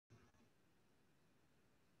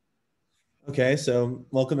Okay, so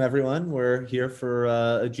welcome everyone. We're here for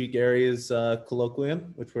Ajeet Gary's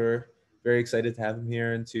colloquium, which we're very excited to have him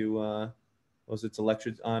here and to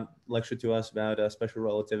lecture to us about special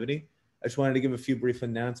relativity. I just wanted to give a few brief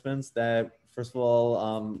announcements. That first of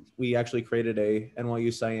all, we actually created a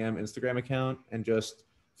NYU SIAM Instagram account, and just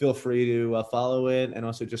feel free to follow it, and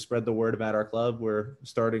also just spread the word about our club. We're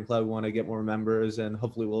starting club. We want to get more members, and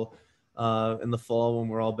hopefully we'll in the fall when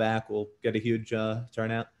we're all back, we'll get a huge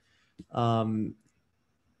turnout.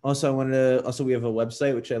 Also, we have a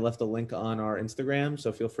website, which I left a link on our Instagram,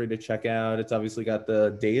 so feel free to check out. It's obviously got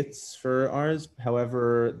the dates for ours.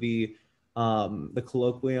 However, the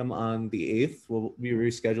colloquium on the 8th will be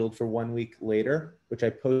rescheduled for 1 week later, which I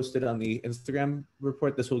posted on the Instagram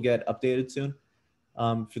report. This will get updated soon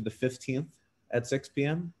for the 15th at 6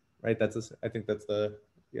 p.m. Right? I think that's the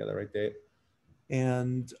right date.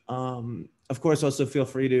 And of course, also feel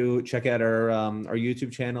free to check out our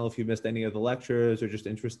YouTube channel if you missed any of the lectures or just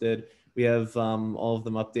interested. We have all of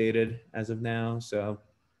them updated as of now. So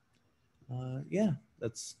yeah,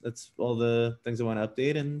 that's all the things I want to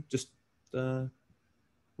update, and just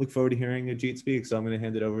look forward to hearing Ajeet speak. So I'm going to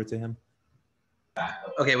hand it over to him.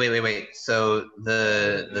 Okay, wait. So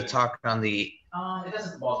the talk on the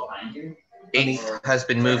 8th has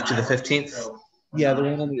been moved to the 15th? Yeah, the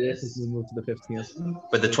one on the 8th has been moved to the 15th.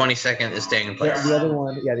 But the 22nd is staying in place? The other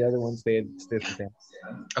one stays the same.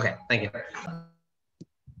 Okay, thank you.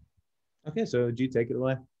 Okay, so Ajeet, take it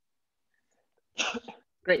away.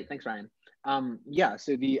 Great, thanks, Ryan. Yeah,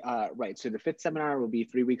 so the so the 5th seminar will be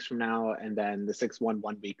 3 weeks from now, and then the 6th one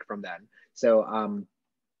 1 week from then. So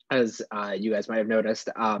as you guys might have noticed,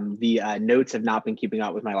 the notes have not been keeping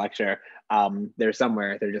up with my lecture. They're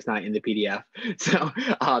somewhere, they're just not in the PDF.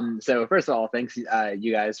 So first of all, thanks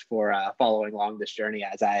you guys for following along this journey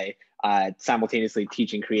as I simultaneously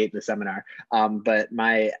teach and create the seminar. But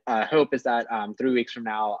my hope is that 3 weeks from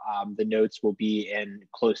now, the notes will be in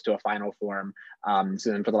close to a final form.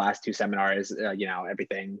 So then for the last 2 seminars,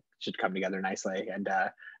 everything should come together nicely, and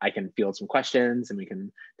I can field some questions, and we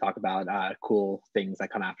can talk about cool things that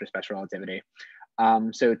come after special relativity.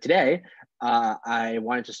 So today, I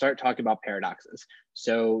wanted to start talking about paradoxes.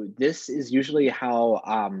 So this is usually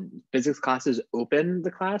how physics classes open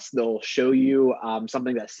the class. They'll show you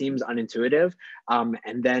something that seems unintuitive,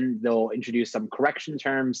 and then they'll introduce some correction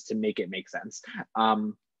terms to make it make sense.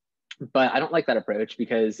 But I don't like that approach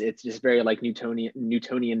because it's just very like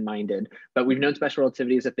Newtonian minded. But we've known special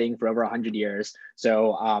relativity as a thing for over 100 years.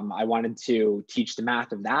 So I wanted to teach the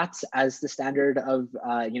math of that as the standard of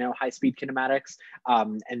high-speed kinematics.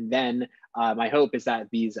 And then my hope is that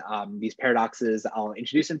these paradoxes, I'll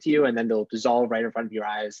introduce them to you, and then they'll dissolve right in front of your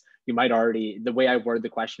eyes. You might already, the way I word the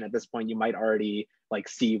question at this point, you might already like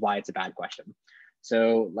see why it's a bad question.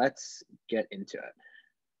 So let's get into it.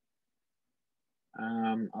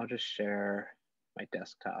 I'll just share my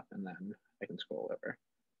desktop and then I can scroll over.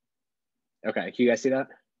 Okay, can you guys see that?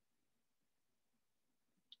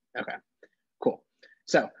 Okay, cool.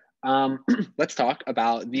 So let's talk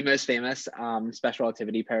about the most famous special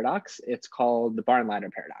relativity paradox. It's called the barn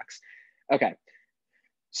ladder paradox. Okay,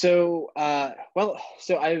 so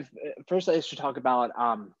first I should talk about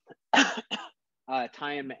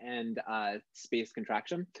time and space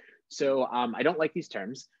contraction. So I don't like these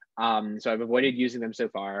terms. So I've avoided using them so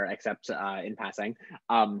far, except in passing.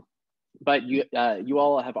 But you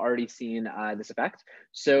all have already seen this effect.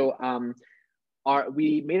 So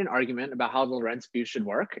we made an argument about how the Lorentz boost should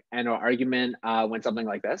work, and our argument went something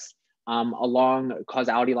like this. Along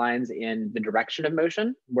causality lines in the direction of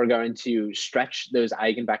motion, we're going to stretch those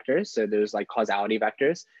eigenvectors, so those like causality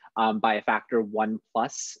vectors, by a factor 1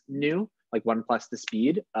 plus nu, like 1 plus the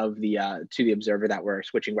speed of the to the observer that we're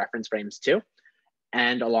switching reference frames to.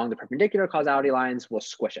 And along the perpendicular causality lines, we'll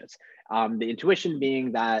squish it. The intuition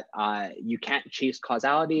being that you can't chase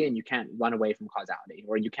causality and you can't run away from causality,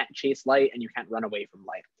 or you can't chase light and you can't run away from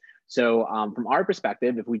light. So from our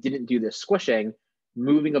perspective, if we didn't do this squishing,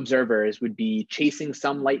 moving observers would be chasing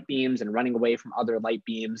some light beams and running away from other light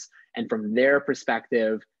beams. And from their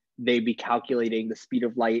perspective, they'd be calculating the speed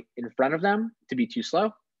of light in front of them to be too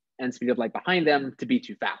slow and speed of light behind them to be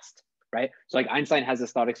too fast. Right? So like Einstein has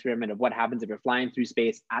this thought experiment of what happens if you're flying through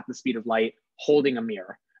space at the speed of light, holding a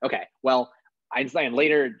mirror. Okay, well, Einstein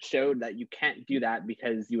later showed that you can't do that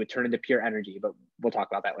because you would turn into pure energy, but we'll talk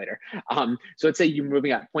about that later. So let's say you're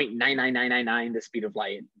moving at 0.99999 the speed of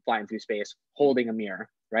light, flying through space, holding a mirror,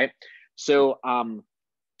 right? So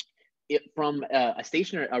from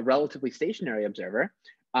a relatively stationary observer,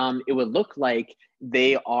 it would look like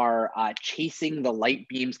they are chasing the light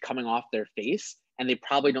beams coming off their face, and they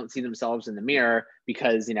probably don't see themselves in the mirror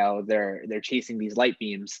because they're chasing these light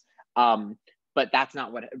beams. But that's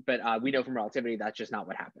not what, we know from relativity, that's just not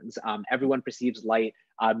what happens. Everyone perceives light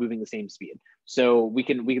moving the same speed. So we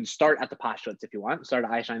can start at the postulates if you want, start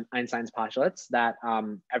at Einstein's postulates that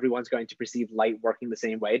everyone's going to perceive light working the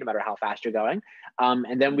same way, no matter how fast you're going.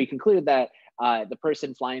 And then we conclude that the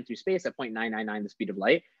person flying through space at 0.999 the speed of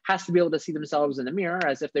light has to be able to see themselves in the mirror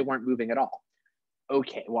as if they weren't moving at all.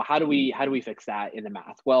 Okay, well, how do we fix that in the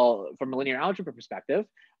math? Well, from a linear algebra perspective,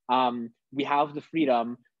 we have the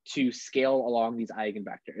freedom to scale along these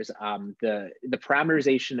eigenvectors. The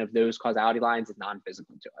parameterization of those causality lines is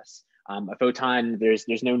non-physical to us. A photon,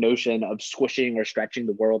 there's no notion of squishing or stretching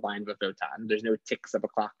the world line of a photon. There's no ticks of a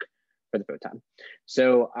clock for the photon.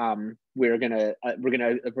 So we're gonna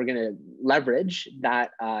leverage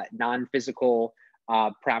that non-physical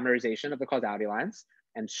parameterization of the causality lines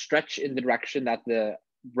and stretch in the direction that the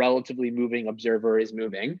relatively moving observer is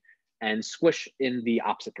moving, and squish in the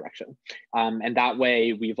opposite direction. And that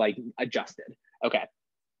way we've like adjusted. Okay.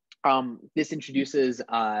 This introduces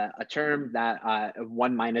a term that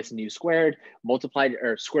 1 minus nu squared multiplied,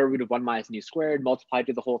 or square root of 1 minus nu squared multiplied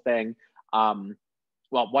to the whole thing.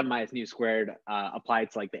 Well, 1 minus nu squared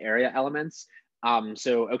applied to like the area elements.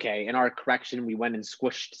 So, okay, in our correction, we went and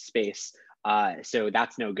squished space. So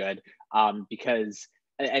that's no good because,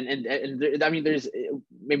 and I mean, there's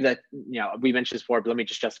maybe that, you know, we mentioned this before, but let me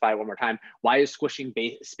just justify it one more time. Why is squishing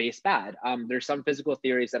space bad? There's some physical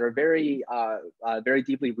theories that are very, very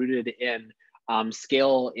deeply rooted in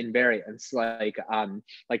scale invariance, like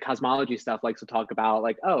cosmology stuff likes to talk about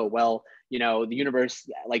like, oh, well, you know, the universe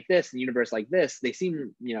like this, the universe like this, they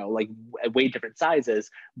seem, you know, like way different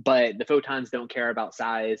sizes, but the photons don't care about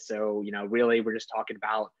size. So, you know, really we're just talking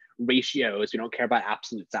about ratios. We don't care about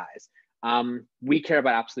absolute size. We care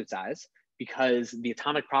about absolute size because the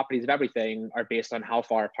atomic properties of everything are based on how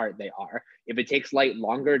far apart they are. If it takes light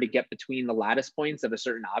longer to get between the lattice points of a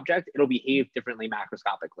certain object, it'll behave differently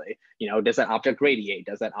macroscopically. You know, does that object radiate?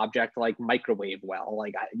 Does that object like microwave well?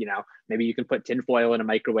 Like, you know, maybe you can put tinfoil in a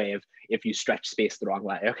microwave if you stretch space the wrong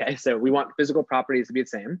way. Okay, so we want physical properties to be the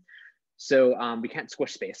same. So we can't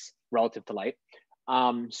squish space relative to light.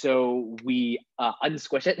 So we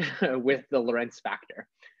unsquish it with the Lorentz factor.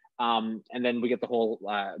 And then we get the whole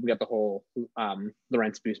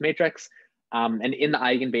Lorentz boost matrix. And in the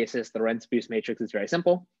eigenbasis, the Lorentz boost matrix is very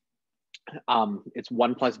simple. It's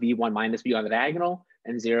 1 plus b, 1 minus b on the diagonal,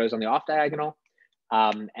 and 0s on the off diagonal.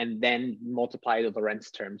 And then multiply the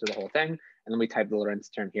Lorentz terms of the whole thing. And then we type the Lorentz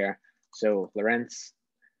term here. So Lorentz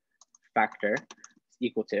factor is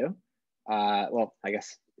equal to, well, I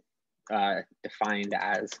guess defined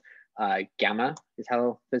as gamma is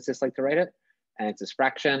how physicists like to write it. And it's this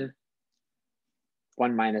fraction,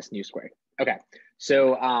 1 minus nu squared. Okay,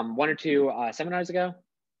 so 1 or 2 seminars ago,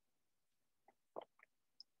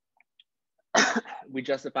 we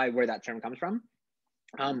justified where that term comes from.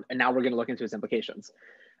 And now we're gonna look into its implications.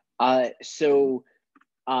 We'll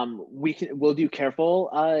do careful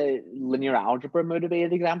linear algebra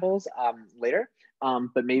motivated examples later,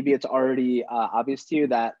 but maybe it's already obvious to you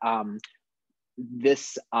that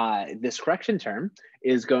this correction term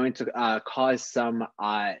is going to cause some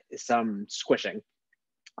squishing.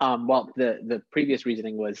 Well, the previous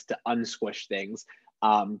reasoning was to unsquish things,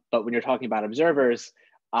 but when you're talking about observers,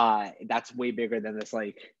 that's way bigger than this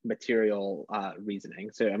like material reasoning.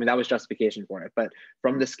 So I mean that was justification for it, but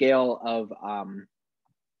from the scale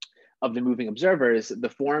of the moving observers, the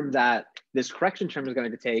form that this correction term is going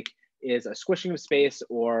to take is a squishing of space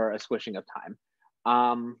or a squishing of time.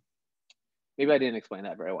 Maybe I didn't explain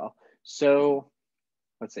that very well. So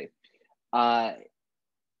let's see. Yeah,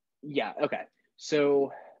 okay.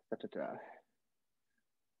 So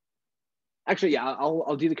actually, yeah,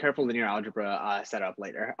 I'll do the careful linear algebra setup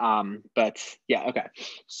later. But yeah, okay.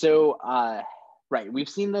 So right, we've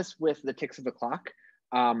seen this with the ticks of the clock.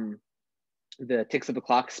 The ticks of the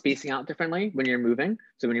clock spacing out differently when you're moving.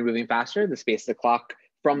 So when you're moving faster, the space of the clock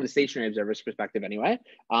from the stationary observer's perspective anyway,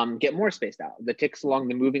 get more spaced out. The ticks along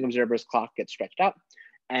the moving observer's clock get stretched out,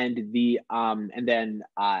 and then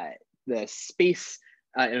the space,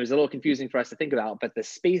 it was a little confusing for us to think about, but the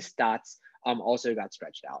space dots also got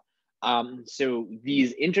stretched out. So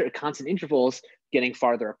these constant intervals getting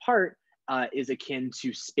farther apart is akin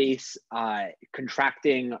to space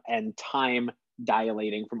contracting and time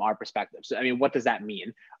dilating from our perspective. So, I mean, what does that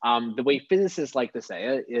mean? The way physicists like to say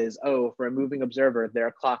it is, oh, for a moving observer,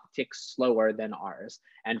 their clock ticks slower than ours.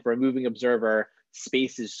 And for a moving observer,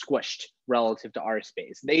 space is squished relative to our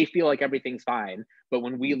space. They feel like everything's fine, but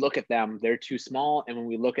when we look at them, they're too small. And when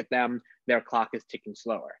we look at them, their clock is ticking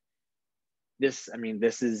slower. this, I mean,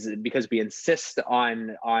 this is because we insist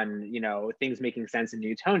on, you know, things making sense in a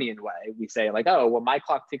Newtonian way. We say like, oh, well, my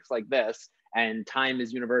clock ticks like this, and time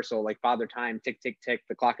is universal, like Father Time, tick, tick, tick,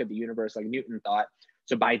 the clock of the universe, like Newton thought.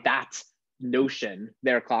 So by that notion,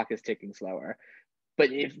 their clock is ticking slower.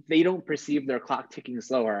 But if they don't perceive their clock ticking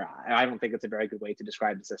slower, I don't think it's a very good way to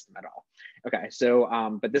describe the system at all. Okay, so,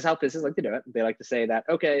 but this is how physicists like to do it. They like to say that,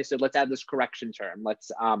 okay, so let's add this correction term.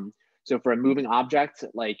 Let's, so for a moving object,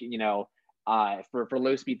 like, you know, for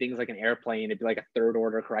low speed things like an airplane, it'd be like a third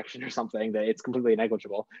order correction or something that it's completely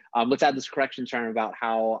negligible. Let's add this correction term about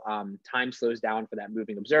how time slows down for that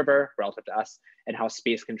moving observer relative to us, and how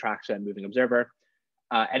space contracts for that moving observer.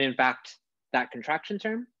 And in fact, that contraction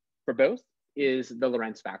term for both is the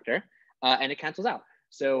Lorentz factor, and it cancels out.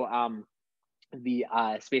 So the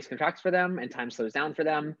space contracts for them and time slows down for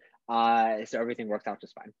them. So everything works out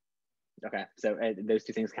just fine. Okay, so those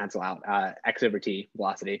two things cancel out, x over t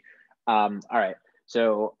velocity. All right,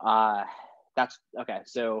 so that's okay.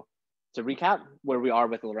 So to recap where we are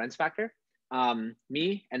with the Lorentz factor,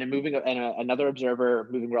 me and another observer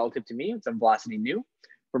moving relative to me, some velocity nu.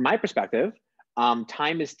 From my perspective,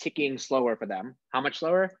 time is ticking slower for them. How much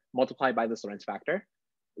slower? Multiplied by this Lorentz factor.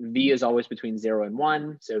 V is always between 0 and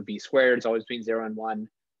 1. So V squared is always between 0 and 1.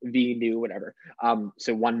 V nu, whatever.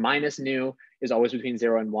 So 1 minus nu is always between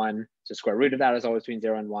 0 and 1. So square root of that is always between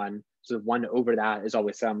 0 and 1. So 1 over that is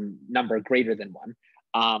always some number greater than 1.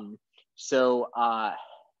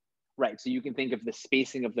 Right, so you can think of the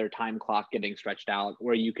spacing of their time clock getting stretched out,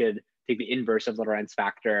 where you could take the inverse of the Lorentz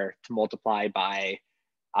factor to multiply by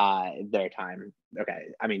their time. Okay,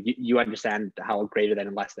 I mean, you understand how greater than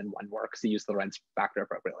and less than 1 works to use the Lorentz factor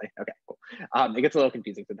appropriately. Okay, cool. It gets a little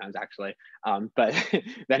confusing sometimes, actually. But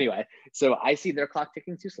anyway, so I see their clock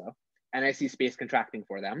ticking too slow, and I see space contracting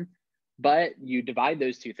for them. But you divide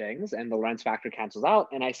those two things, and the Lorentz factor cancels out,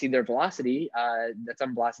 and I see their velocity, that's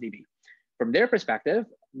some velocity v. From their perspective,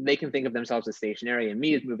 they can think of themselves as stationary, and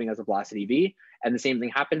me is moving as a velocity v. And the same thing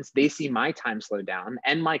happens. They see my time slowed down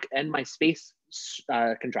and my space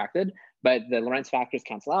contracted, but the Lorentz factors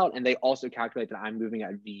cancel out, and they also calculate that I'm moving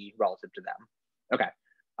at v relative to them.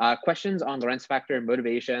 Okay, questions on Lorentz factor,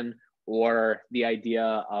 motivation, or the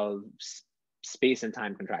idea of space and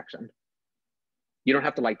time contraction? You don't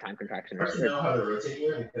have to like time contraction. I don't know how to rotate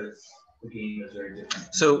here because the game is very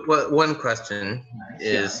different. So one question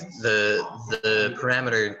is the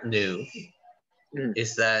parameter nu,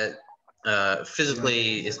 is that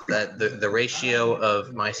physically, is that the ratio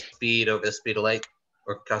of my speed over the speed of light,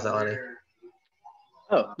 or causality?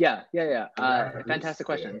 Oh, yeah. Fantastic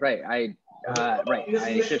question. Right. I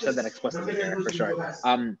should have said that explicitly here for sure.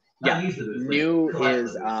 Yeah, nu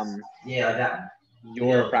is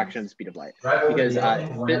your fraction of the speed of light, because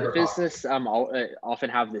physicists often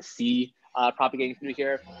have the c propagating through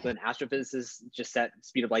here, but astrophysicists just set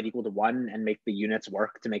speed of light equal to 1 and make the units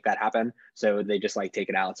work to make that happen. So they just like take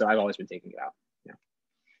it out. So I've always been taking it out. Yeah.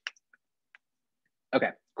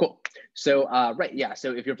 Okay, cool. So right, yeah.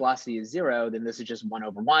 So if your velocity is 0, then this is just 1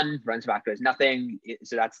 over 1. Lorentz factor is nothing.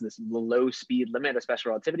 So that's this low speed limit of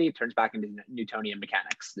special relativity. It turns back into Newtonian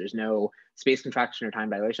mechanics. There's no space contraction or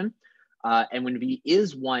time dilation. And when v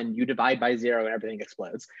is 1, you divide by 0 and everything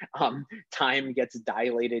explodes. Time gets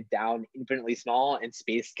dilated down infinitely small, and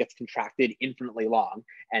space gets contracted infinitely long.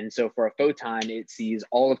 And so for a photon, it sees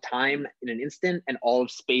all of time in an instant and all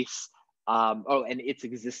of space, and its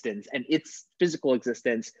existence and its physical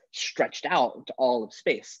existence stretched out to all of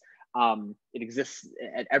space. It exists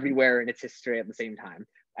everywhere in its history at the same time.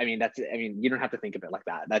 I mean, you don't have to think of it like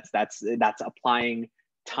that. That's applying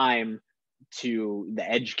time to the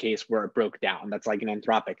edge case where it broke down. That's like an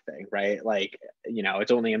anthropic thing, right? Like, you know, it's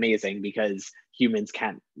only amazing because humans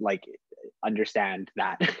can't like understand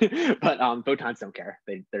that. But photons don't care.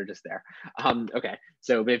 They're just there. Okay,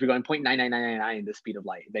 so if you're going 0.99999 the speed of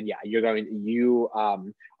light, then yeah, you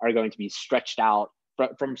are going to be stretched out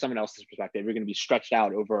from someone else's perspective. You're going to be stretched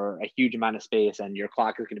out over a huge amount of space, and your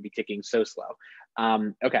clock is going to be ticking so slow.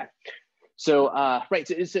 Okay. So, right,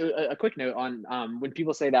 so a quick note on when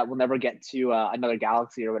people say that we'll never get to another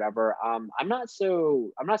galaxy or whatever, I'm not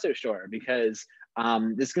so sure, because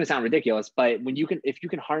this is going to sound ridiculous, but if you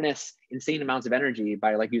can harness insane amounts of energy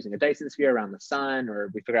by like using a Dyson sphere around the sun, or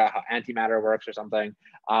we figure out how antimatter works or something,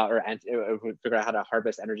 or we figure out how to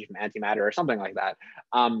harvest energy from antimatter or something like that,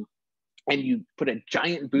 and you put a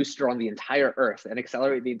giant booster on the entire Earth and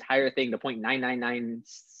accelerate the entire thing to 0.999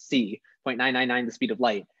 c, 0.999 the speed of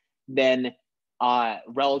light, then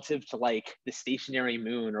relative to like the stationary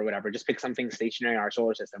moon or whatever, just pick something stationary in our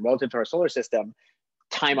solar system, relative to our solar system,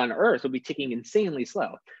 time on Earth will be ticking insanely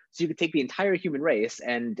slow. So you could take the entire human race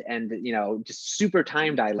and you know, just super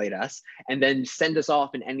time dilate us and then send us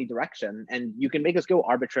off in any direction. And you can make us go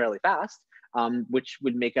arbitrarily fast, which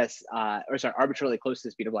would make us, arbitrarily close to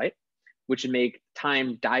the speed of light, which would make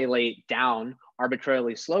time dilate down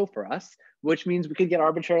arbitrarily slow for us, which means we could get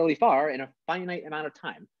arbitrarily far in a finite amount of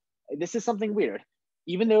time. This is something weird.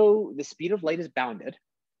 Even though the speed of light is bounded,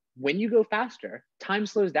 when you go faster, time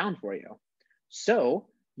slows down for you. So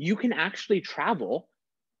you can actually travel,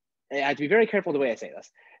 I have to be very careful the way I say this,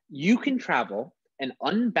 you can travel an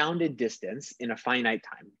unbounded distance in a finite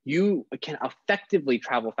time. You can effectively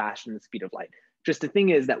travel faster than the speed of light. Just the thing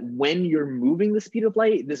is that when you're moving the speed of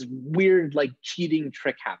light, this weird like cheating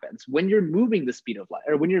trick happens. When you're moving the speed of light,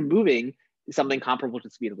 or when you're moving something comparable to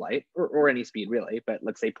the speed of light, or any speed really, but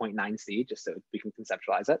let's say 0.9 c, just so we can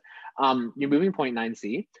conceptualize it. You're moving 0.9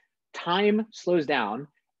 c, time slows down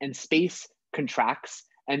and space contracts,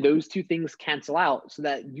 and those two things cancel out so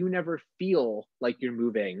that you never feel like you're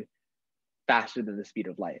moving faster than the speed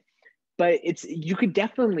of light. But you could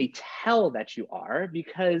definitely tell that you are,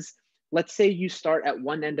 because let's say you start at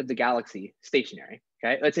one end of the galaxy stationary,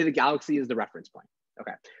 okay? Let's say the galaxy is the reference point.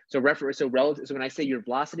 Okay, so when I say your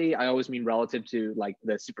velocity, I always mean relative to like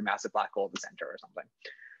the supermassive black hole at the center or something.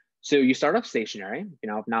 So you start off stationary, you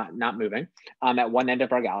know, not moving, at one end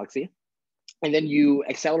of our galaxy, and then you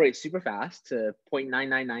accelerate super fast to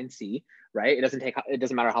 0.999 c, right? It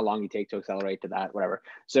doesn't matter how long you take to accelerate to that, whatever.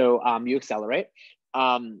 So you accelerate,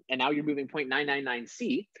 and now you're moving 0.999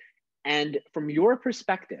 c, and from your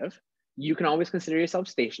perspective, you can always consider yourself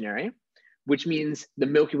stationary, which means the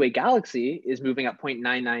Milky Way galaxy is moving at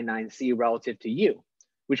 0.999 c relative to you,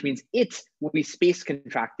 which means it will be space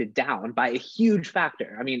contracted down by a huge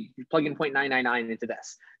factor. I mean, you plug in 0.999 into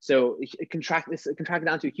this. So it contracted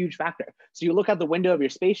down to a huge factor. So you look out the window of your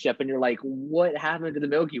spaceship and you're like, what happened to the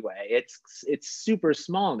Milky Way? It's super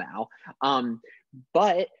small now. And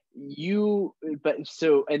your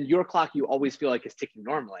clock, you always feel like is ticking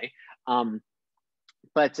normally.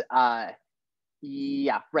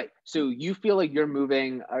 Yeah, right. So you feel like you're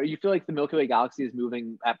moving, or you feel like the Milky Way galaxy is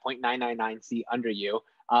moving at 0.999 c under you,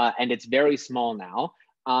 and it's very small now.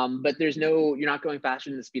 But you're not going faster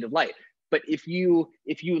than the speed of light. But if you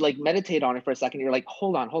like meditate on it for a second, you're like,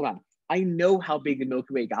 hold on. I know how big the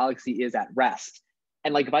Milky Way galaxy is at rest.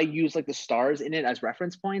 And like if I use like the stars in it as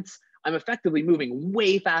reference points, I'm effectively moving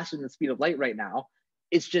way faster than the speed of light right now.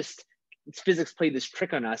 It's just, physics played this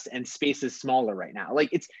trick on us and space is smaller right now.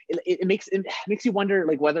 Like it makes you wonder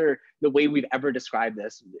like whether the way we've ever described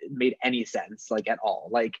this made any sense, like at all.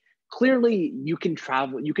 Like clearly you can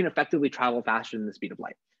effectively travel faster than the speed of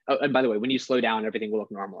light. Oh, and by the way, when you slow down, everything will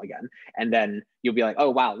look normal again. And then you'll be like,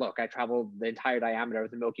 oh wow, look, I traveled the entire diameter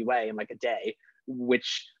of the Milky Way in like a day,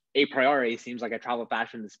 which a priori seems like I travel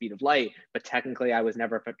faster than the speed of light, but technically I was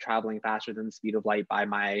never traveling faster than the speed of light by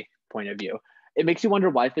my point of view. It makes you wonder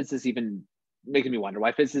why physicists even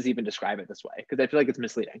describe it this way, because I feel like it's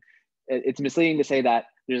misleading. It's misleading to say that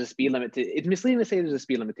there's a speed limit to, it's misleading to say there's a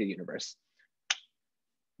speed limit to the universe.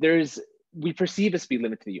 We perceive a speed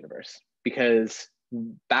limit to the universe because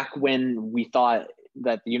back when we thought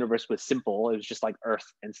that the universe was simple, it was just like Earth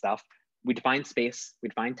and stuff, we defined space, we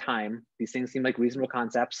defined time. These things seemed like reasonable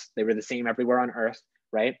concepts. They were the same everywhere on Earth,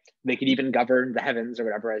 right? They could even govern the heavens or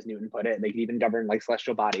whatever, as Newton put it. They could even govern like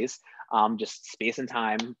celestial bodies, just space and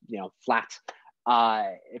time, you know, flat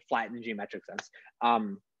in geometric sense.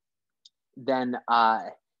 And then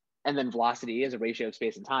velocity is a ratio of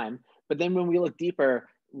space and time. But then when we look deeper,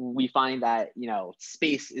 we find that, you know,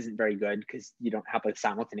 space isn't very good because you don't have like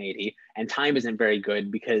simultaneity, and time isn't very good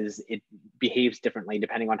because it behaves differently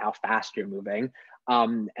depending on how fast you're moving.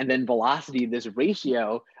 And then velocity, this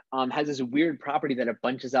ratio, has this weird property that it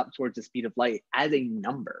bunches up towards the speed of light as a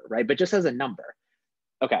number, right? But just as a number.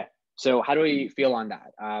 Okay, so how do we feel on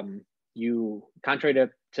that? Contrary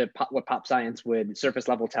to what pop science would surface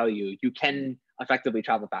level tell you, you can effectively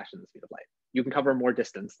travel faster than the speed of light. You can cover more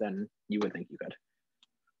distance than you would think you could.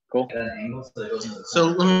 Cool. So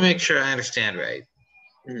let me make sure I understand right.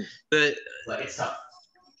 But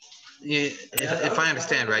if I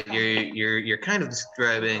understand right, you're kind of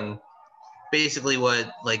describing basically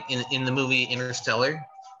what, like in the movie Interstellar,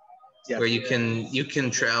 yes, where you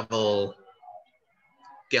can travel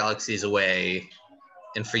galaxies away,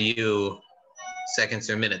 and for you, seconds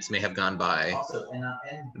or minutes may have gone by.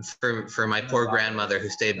 For my poor grandmother who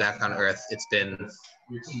stayed back on Earth, it's been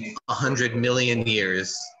 100 million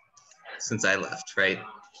years since I left, right?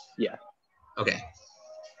 Yeah. Okay.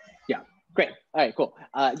 Yeah. Great. All right, cool.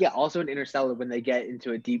 Yeah, also in interstellar, when they get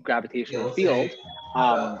into a deep gravitational field,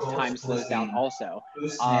 time slows down also.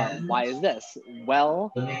 Why is this?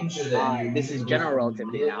 Well, this is general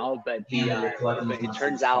relativity now, but it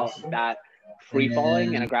turns out that free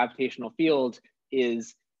falling in a gravitational field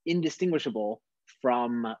is indistinguishable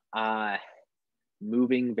from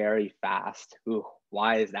moving very fast. Ooh,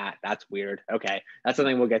 why is that? That's weird. Okay, that's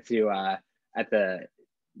something we'll get to at the.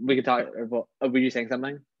 We could talk. Well, were you saying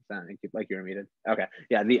something? Like you were muted. Okay,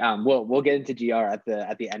 yeah. We'll get into GR at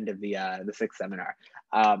the end of the sixth seminar,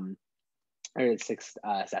 or the sixth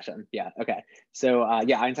session. Yeah. Okay. So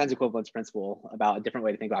yeah, Einstein's equivalence principle about a different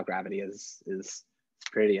way to think about gravity is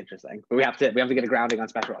pretty interesting. But we have to get a grounding on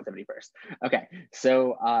special relativity first. Okay.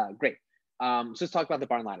 So great. So let's talk about the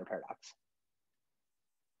barn ladder paradox.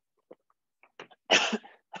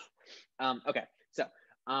 Okay. So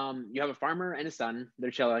you have a farmer and his son.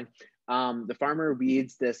 They're chilling. The farmer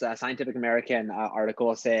reads this Scientific American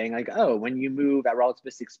article saying like, oh, when you move at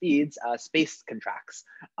relativistic speeds, space contracts.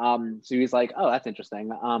 So he's like, oh, that's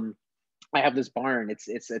interesting. I have this barn.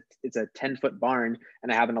 It's a 10-foot barn,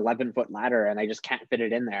 and I have an 11-foot ladder, and I just can't fit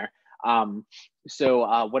it in there.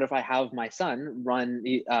 So what if I have my son run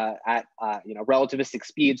at relativistic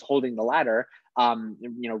speeds, holding the ladder?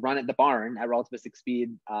 Run at the barn at relativistic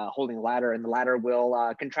speed, holding the ladder, and the ladder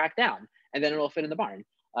will contract down, and then it'll fit in the barn.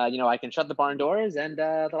 I can shut the barn doors, and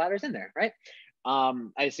the ladder's in there, right?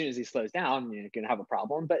 As soon as he slows down, you're gonna have a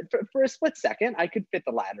problem. But for a split second, I could fit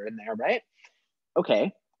the ladder in there, right?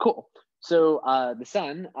 Okay, cool. So the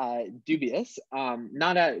son, dubious,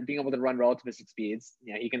 not at being able to run relativistic speeds,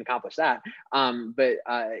 he can accomplish that, but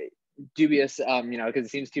dubious, because it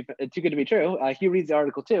seems too good to be true. He reads the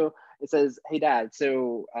article too. It says, "Hey, Dad.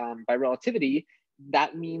 So by relativity,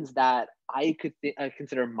 that means that I could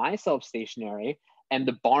consider myself stationary, and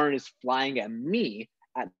the barn is flying at me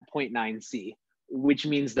at 0.9 c, which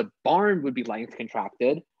means the barn would be length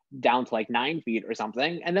contracted down to like 9 feet or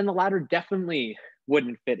something, and then the ladder definitely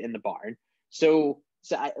wouldn't fit in the barn. So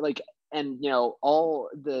I like, and all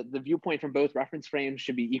the viewpoint from both reference frames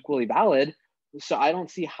should be equally valid. So I don't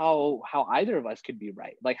see how either of us could be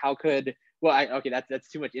right. Like, how could, okay, that's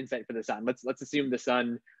too much insight for the son. Let's assume the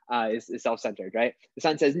son is self-centered, right? The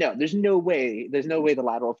son says, no, there's no way the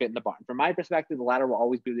ladder will fit in the barn. From my perspective, the ladder will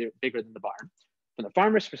always be bigger than the barn. From the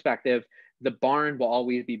farmer's perspective, the barn will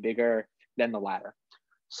always be bigger than the ladder.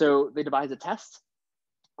 So they devise a test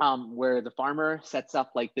where the farmer sets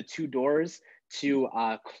up like the two doors to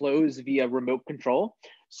close via remote control.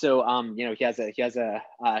 So he has a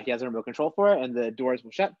remote control for it, and the doors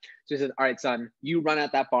will shut. So he says, "All right, son, you run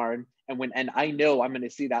out that barn, and I know I'm going to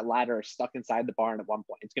see that ladder stuck inside the barn at one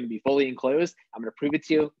point. It's going to be fully enclosed. I'm going to prove it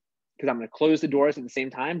to you because I'm going to close the doors at the same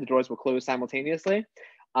time. The doors will close simultaneously,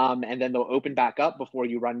 and then they'll open back up before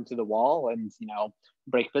you run into the wall and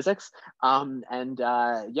break physics. So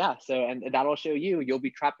that'll show you'll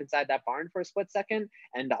be trapped inside that barn for a split second,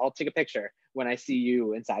 and I'll take a picture when I see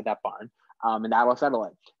you inside that barn, and that'll settle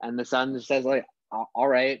it." And the son says like, "All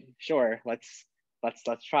right, sure, let's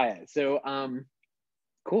try it." So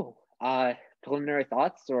cool. Preliminary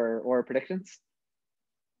thoughts or predictions?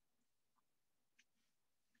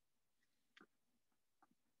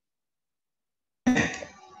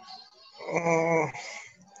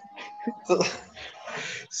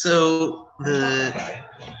 So like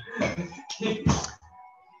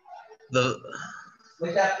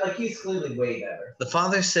he's clearly way better. The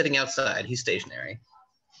father's sitting outside. He's stationary.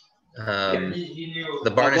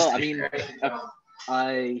 The barn is stationary.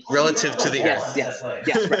 Relative to the earth. Yes,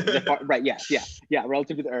 right, yeah,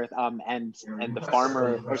 relative to the earth. And the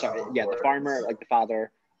farmer, the farmer, like the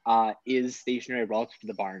father, is stationary relative to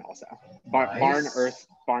the barn also. Barn, earth,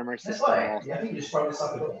 farmer, system.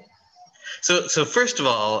 So first of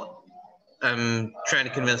all, I'm trying to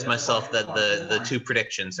convince myself that the two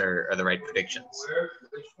predictions are the right predictions.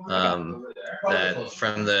 That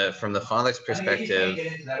from the father's perspective,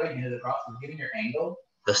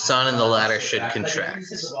 the sun and the ladder should contract.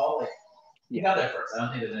 You got that first. I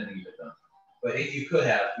don't think there's anything you could have done. But if you could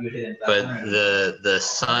have, you would hit it. But the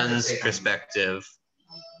sun's perspective,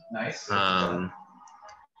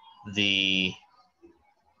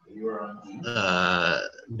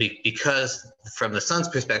 because from the sun's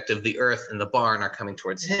perspective, the earth and the barn are coming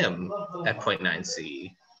towards him at 0.9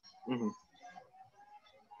 c. Mm-hmm.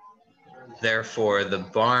 Therefore, the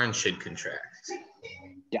barn should contract.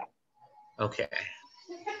 Yeah. Okay.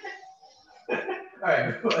 All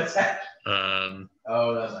right. What's that?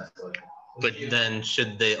 Oh, that's nice. But then,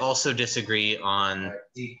 should they also disagree on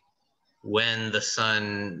when the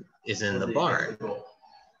sun is in the barn?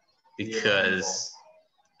 Because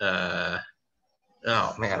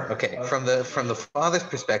Oh man, okay. From the father's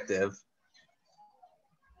perspective,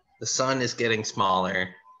 the son is getting smaller,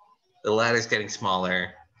 the ladder's getting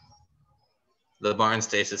smaller, the barn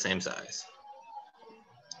stays the same size.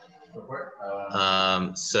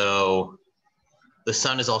 So the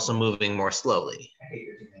sun is also moving more slowly.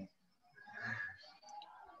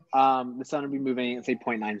 The sun will be moving at say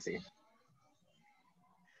 0.9 c.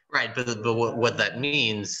 Right, but what that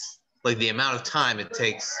means, like the amount of time it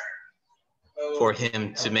takes for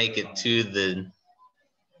him to make it to the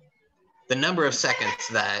number of seconds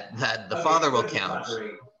that the father will count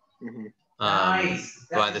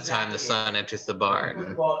by the time the son enters the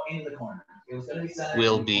barn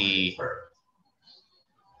will be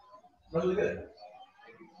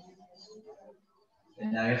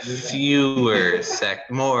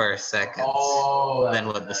more seconds than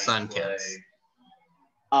what the sun counts.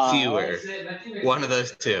 Fewer. One of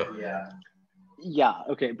those two. Yeah,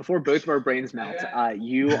 okay. Before both of our brains melt,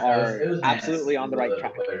 you are absolutely on the right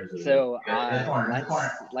track. So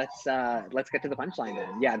let's get to the punchline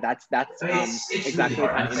then. Yeah, that's exactly the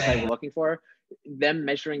kind of insight we're looking for. Them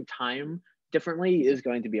measuring time differently is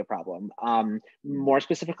going to be a problem. More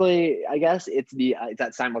specifically, I guess it's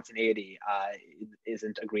that simultaneity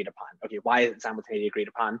isn't agreed upon. Okay, why isn't simultaneity agreed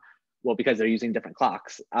upon? Well, because they're using different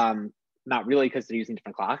clocks. Not really because they're using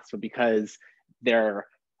different clocks, but because they're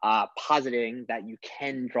positing that you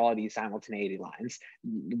can draw these simultaneity lines.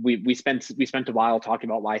 We spent a while talking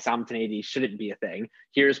about why simultaneity shouldn't be a thing.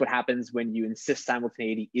 Here's what happens when you insist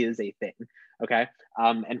simultaneity is a thing, okay?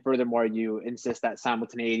 And furthermore, you insist that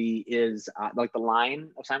simultaneity is, like the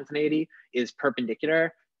line of simultaneity is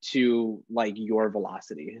perpendicular to like your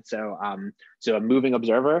velocity. So, so a moving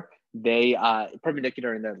observer, they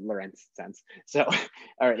perpendicular in the Lorentz sense. So,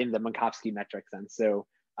 or in the Minkowski metric sense. So,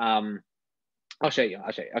 I'll show you.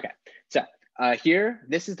 Okay. So here,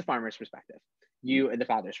 this is the farmer's perspective. The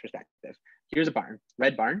father's perspective. Here's a barn,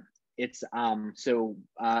 red barn. It's oh,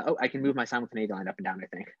 I can move my simultaneity line up and down, I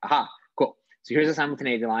think. Aha, cool. So here's a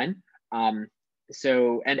simultaneity line.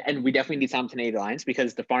 So, and we definitely need simultaneity lines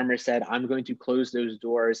because the farmer said, I'm going to close those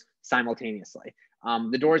doors simultaneously.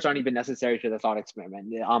 The doors aren't even necessary for the thought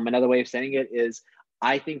experiment. Another way of saying it is,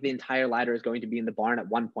 I think the entire ladder is going to be in the barn at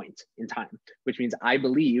one point in time, which means I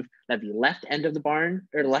believe that the left end of the barn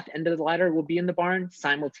or the left end of the ladder will be in the barn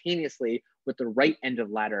simultaneously with the right end of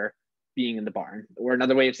the ladder being in the barn. Or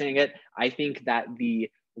another way of saying it, I think that the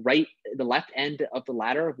left end of the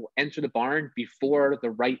ladder will enter the barn before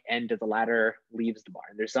the right end of the ladder leaves the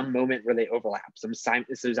barn. There's some moment where they overlap. So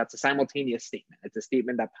that's a simultaneous statement. It's a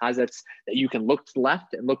statement that posits that you can look to the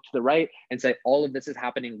left and look to the right and say all of this is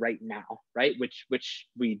happening right now, right? Which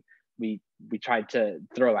we tried to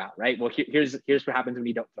throw out, right? Well, here's what happens when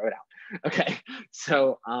you don't throw it out. Okay,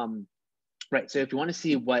 so right. So if you want to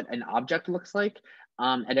see what an object looks like,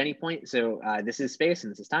 at any point, so this is space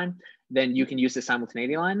and this is time, then you can use the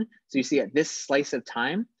simultaneity line. So you see at this slice of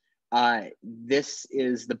time, this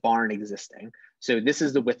is the barn existing. So this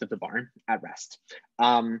is the width of the barn at rest.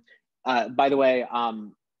 By the way,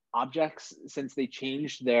 objects, since they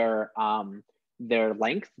change their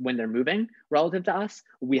length when they're moving relative to us,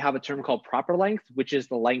 we have a term called proper length, which is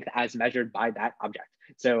the length as measured by that object.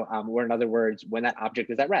 So, or in other words, when that object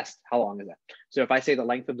is at rest, how long is it? So if I say the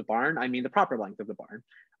length of the barn, I mean the proper length of the barn.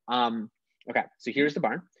 Okay, so here's the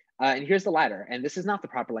barn, and here's the ladder. And this is not the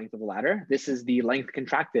proper length of the ladder. This is the length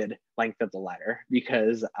contracted length of the ladder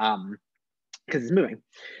because it's moving.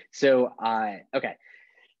 So, okay.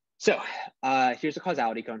 So here's the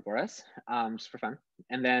causality cone for us, just for fun.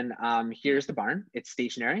 And then here's the barn. It's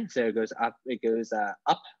stationary, so it goes up. It goes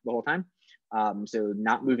up the whole time. So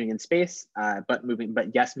not moving in space, but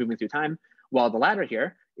yes, moving through time. While the ladder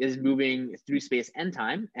here is moving through space and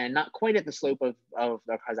time, and not quite at the slope of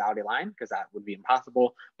the causality line, because that would be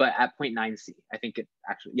impossible, but at 0.9 c. I think it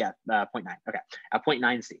actually, yeah, 0.9. Okay, at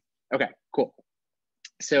 0.9 c. Okay, cool.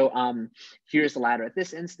 So here's the ladder at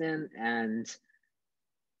this instant, and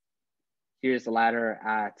here's the ladder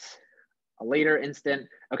at a later instant.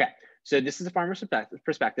 Okay, so this is the farmer's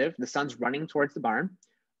perspective. The sun's running towards the barn.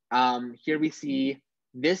 Here we see,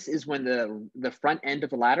 this is when the front end of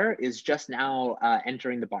the ladder is just now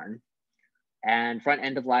entering the barn. And front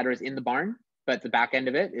end of the ladder is in the barn, but the back end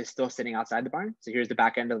of it is still sitting outside the barn. So here's the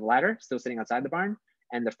back end of the ladder, still sitting outside the barn,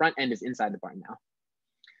 and the front end is inside the barn now.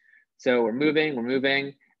 So we're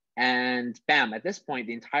moving, and bam, at this point,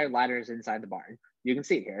 the entire ladder is inside the barn. You can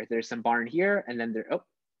see it here. There's some barn here, and then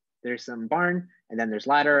there's some barn, and then there's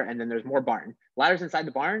ladder, and then there's more barn. Ladder's inside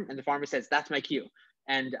the barn, and the farmer says, that's my cue.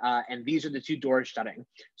 And these are the two doors shutting.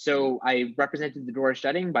 So I represented the doors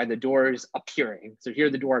shutting by the doors appearing. So here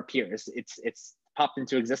the door appears. It's popped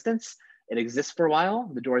into existence. It exists for a while.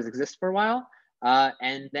 The doors exist for a while.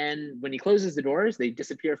 And then when he closes the doors, they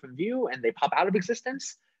disappear from view and they pop out of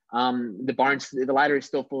existence. The ladder is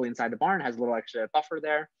still fully inside the barn, has a little extra buffer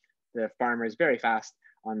there. The farmer is very fast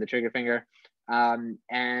on the trigger finger.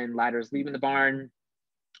 And ladder's leaving the barn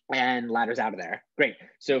and ladder's out of there. Great.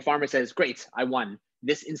 So farmer says, great, I won.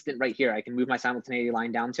 This instant right here, I can move my simultaneity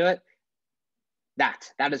line down to it.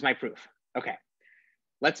 That is my proof. Okay,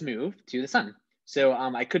 let's move to the sun. So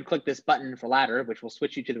I could click this button for ladder, which will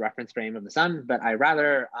switch you to the reference frame of the sun, but I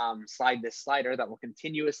rather slide this slider that will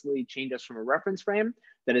continuously change us from a reference frame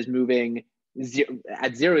that is moving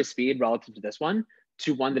at 0 speed relative to this one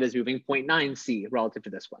to one that is moving 0.9 c relative to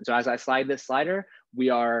this one. So as I slide this slider, we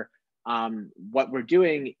are, what we're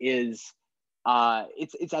doing is,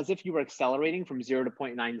 it's as if you were accelerating from 0 to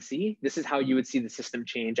 0.9 c. This is how you would see the system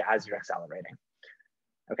change as you're accelerating.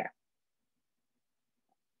 Okay.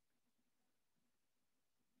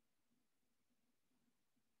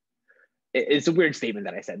 It's a weird statement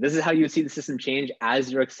that I said. This is how you would see the system change as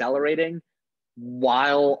you're accelerating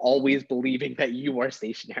while always believing that you are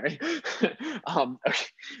stationary.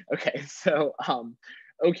 Okay, so,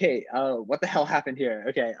 what the hell happened here?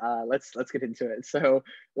 Okay, let's get into it. So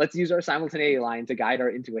let's use our simultaneity line to guide our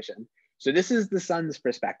intuition. So this is the sun's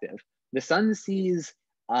perspective. The sun sees,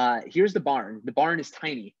 here's the barn. The barn is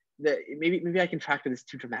tiny. Maybe I contracted this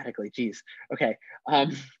too dramatically. Geez. Okay.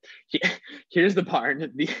 Here's the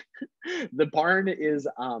barn. The barn is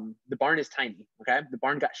tiny. Okay. The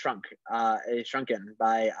barn got shrunken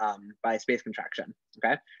by space contraction.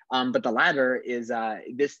 Okay. But the ladder is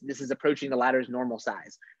this is approaching the ladder's normal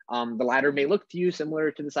size. The ladder may look to you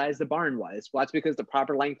similar to the size the barn was. Well, that's because the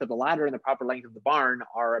proper length of the ladder and the proper length of the barn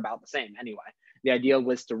are about the same anyway. The idea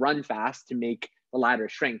was to run fast to make the ladder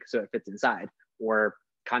shrink so it fits inside, or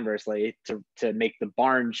conversely, to make the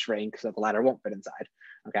barn shrink so the ladder won't fit inside,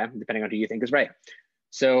 okay, depending on who you think is right.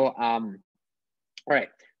 So, all right,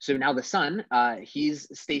 so now the sun, he's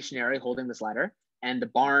stationary holding this ladder, and the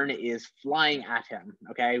barn is flying at him,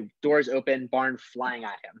 okay? Doors open, barn flying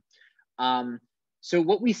at him. So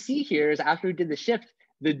what we see here is after we did the shift,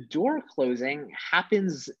 the door closing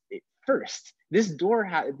happens first. This door,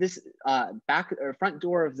 front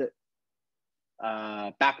door of the,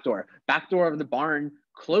 back door of the barn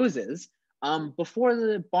closes before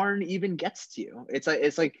the barn even gets to you. It's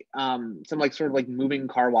like some sort of like moving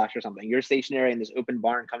car wash or something. You're stationary and this open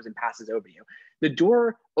barn comes and passes over you. The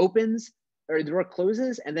door opens, or the door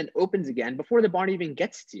closes and then opens again before the barn even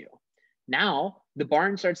gets to you. Now the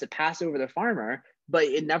barn starts to pass over the farmer, but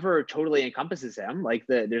it never totally encompasses him. Like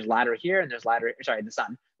there's ladder here and there's ladder, sorry, the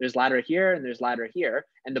sun. There's ladder here and there's ladder here,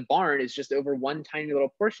 and the barn is just over one tiny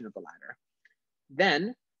little portion of the ladder.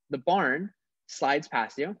 Then the barn slides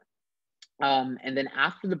past you. And then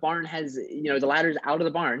after the barn has, the ladder's out of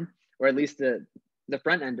the barn, or at least the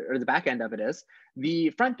front end or the back end of it is, the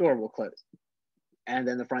front door will close. And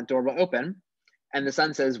then the front door will open. And the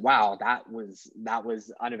sun says, wow, that was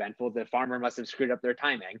uneventful. The farmer must have screwed up their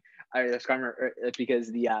timing.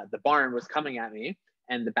 Because the barn was coming at me,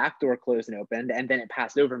 and the back door closed and opened, and then it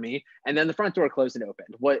passed over me, and then the front door closed and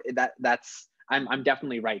opened. I'm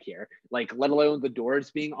definitely right here. Like, let alone the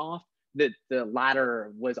doors being off, the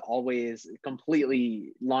ladder was always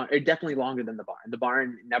completely long, or definitely longer than the barn. The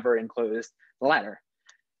barn never enclosed the ladder.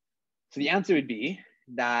 So the answer would be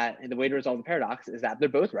that the way to resolve the paradox is that they're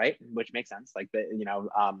both right, which makes sense. Like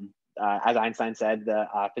as Einstein said, the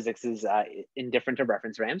physics is indifferent to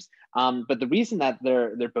reference frames. But the reason that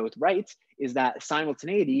they're both right is that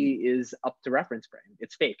simultaneity is up to reference frame.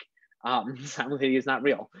 It's fake. Simultaneity is not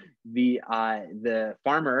real. The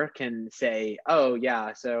farmer can say, oh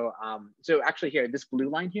yeah, so actually here, this blue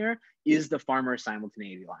line here is the farmer's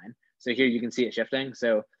simultaneity line. So here you can see it shifting.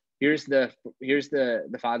 So here's the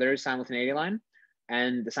father's simultaneity line,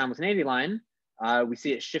 and the simultaneity line, we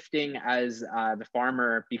see it shifting as the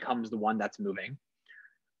farmer becomes the one that's moving.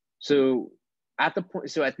 So at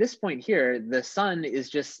this point here, the sun is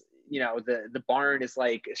just, the barn is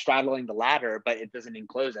like straddling the ladder, but it doesn't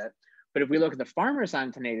enclose it. But if we look at the farmer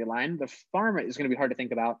simultaneity line, the farmer is going to be hard to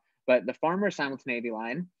think about, but the farmer simultaneity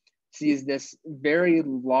line sees this very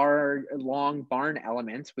long barn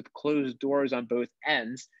element with closed doors on both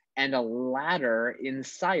ends and a ladder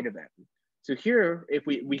inside of it. So here, if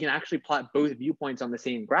we can actually plot both viewpoints on the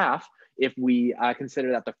same graph, if we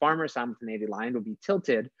consider that the farmer simultaneity line will be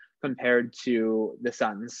tilted compared to the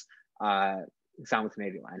sun's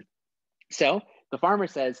simultaneity line. So the farmer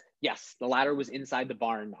says, yes, the ladder was inside the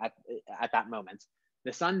barn at that moment.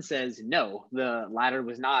 The sun says, no, the ladder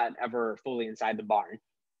was not ever fully inside the barn.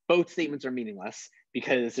 Both statements are meaningless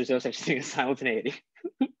because there's no such thing as simultaneity.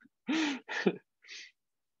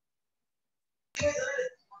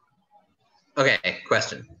 Okay,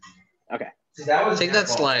 question. Okay. Take that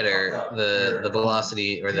slider, the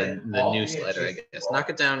velocity, or the new slider, I guess. Knock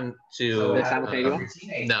it down to The simultaneity one?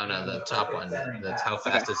 No, the top one. That's how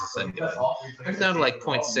fast is the sun going. Knock it down to like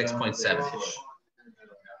 0.6, 0.7-ish.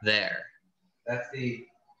 There.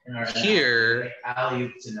 Here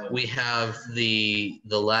we have the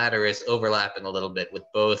ladder is overlapping a little bit with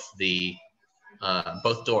both the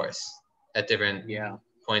both doors at different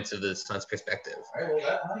points of the sun's perspective.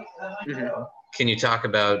 Can you talk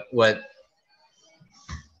about what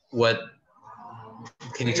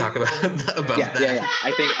can you talk about that? Yeah.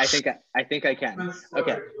 I think I can.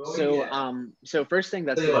 Okay. So first thing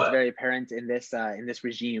that's very apparent in this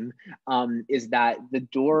regime is that the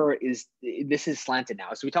door is slanted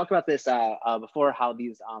now. So we talked about this before, how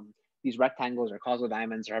these rectangles or causal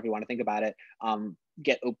diamonds, or however you want to think about it,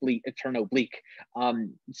 turn oblique.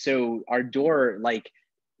 So our door like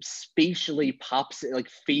spatially pops, like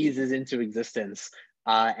phases into existence.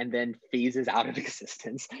 And then phases out of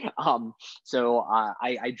existence.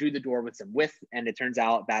 I drew the door with some width, and it turns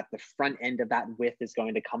out that the front end of that width is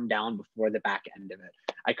going to come down before the back end of it.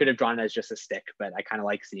 I could have drawn it as just a stick, but I kind of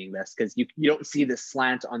like seeing this because you don't see the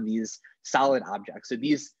slant on these solid objects. So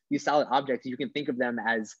these solid objects, you can think of them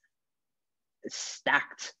as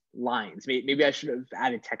stacked lines. Maybe I should have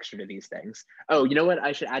added texture to these things. Oh, you know what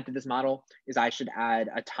I should add to this model is I should add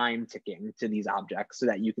a time ticking to these objects so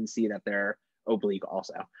that you can see that they're oblique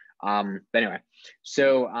also. But anyway,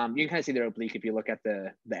 so you can kind of see they're oblique if you look at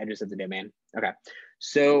the edges of the domain. Okay,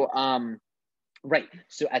 so right.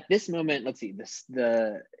 So at this moment, let's see,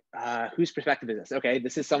 whose perspective is this? Okay,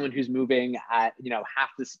 this is someone who's moving at half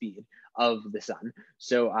the speed of the sun.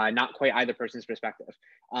 So not quite either person's perspective.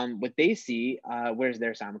 What they see, where's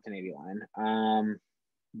their simultaneity line?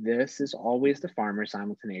 This is always the farmer's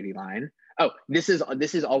simultaneity line. Oh, this is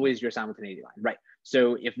always your simultaneity line, right?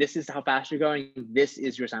 So if this is how fast you're going, this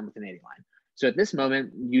is your simultaneity line. So at this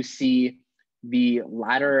moment, you see the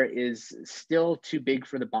ladder is still too big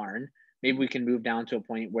for the barn. Maybe we can move down to a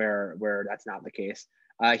point where that's not the case.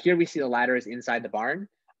 Here we see the ladder is inside the barn,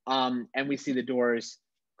 and we see the doors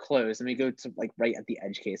closed. Let me go to like right at the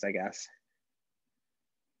edge case, I guess.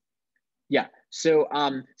 Yeah, so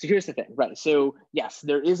here's the thing, right? So yes,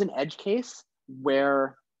 there is an edge case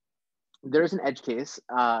where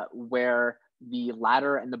the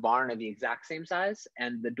ladder and the barn are the exact same size,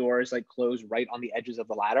 and the doors like close right on the edges of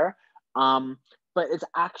the ladder. But it's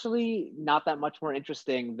actually not that much more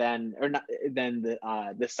interesting than the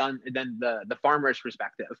farmer's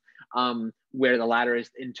perspective, where the ladder is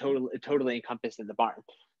totally encompassed in the barn.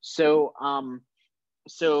 So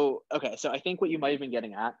okay, so I think what you might have been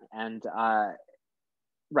getting at, and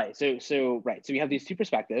right, so we have these two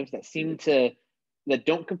perspectives that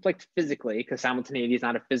don't conflict physically, because simultaneity is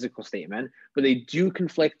not a physical statement, but they do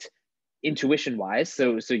conflict intuition-wise.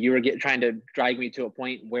 So you were trying to drag me to a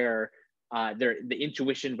point where the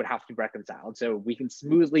intuition would have to be reconciled. So we can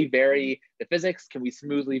smoothly vary the physics. Can we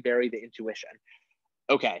smoothly vary the intuition?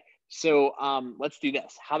 Okay, so let's do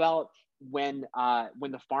this. How about when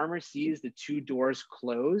the farmer sees the two doors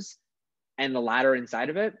close and the ladder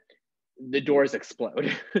inside of it, the doors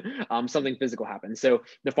explode. Something physical happens. So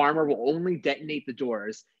the farmer will only detonate the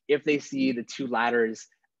doors if they see the two ladders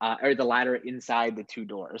or the ladder inside the two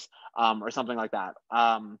doors, or something like that.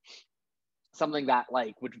 Something that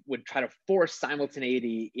like would try to force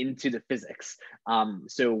simultaneity into the physics.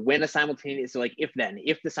 So when a simultaneous, so like if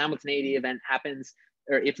the simultaneity event happens,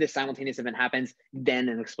 or if this simultaneous event happens, then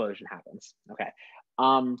an explosion happens. Okay.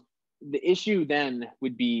 The issue then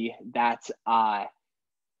would be that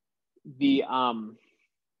the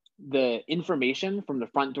information from the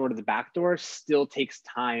front door to the back door still takes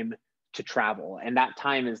time to travel, and that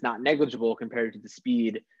time is not negligible compared to the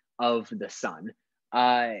speed of the sun.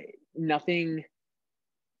 Nothing.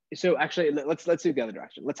 So actually, let's do the other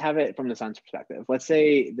direction. Let's have it from the sun's perspective. Let's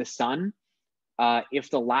say the sun, if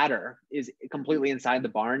the ladder is completely inside the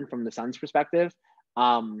barn from the sun's perspective,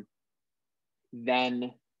 then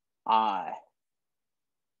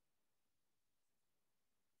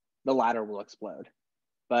the ladder will explode.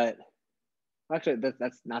 But actually,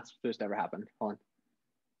 that's not supposed to ever happen. Hold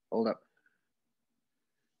up.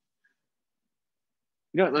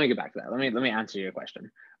 You know what? Let me get back to that. Let me answer your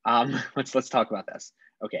question. Let's talk about this.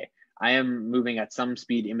 Okay, I am moving at some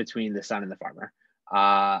speed in between the sun and the farmer.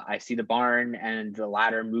 I see the barn and the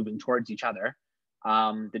ladder moving towards each other.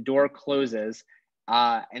 The door closes,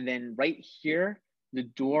 and then right here, the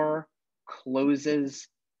door closes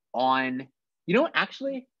on. You know what?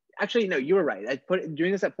 Actually, no, you were right.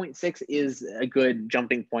 Doing this at 0.6 is a good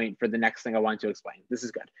jumping point for the next thing I want to explain. This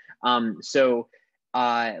is good. So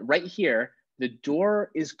right here, the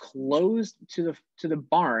door is closed to the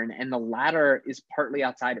barn and the ladder is partly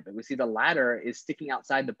outside of it. We see the ladder is sticking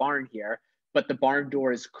outside the barn here, but the barn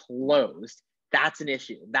door is closed. That's an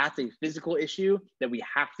issue. That's a physical issue that we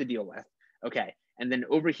have to deal with. Okay, and then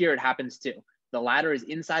over here it happens too. The ladder is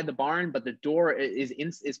inside the barn, but the door is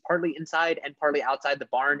partly inside and partly outside the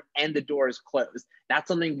barn, and the door is closed. That's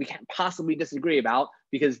something we can't possibly disagree about,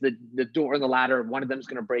 because the door and the ladder, one of them is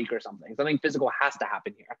going to break or something. Something physical has to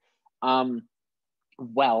happen here.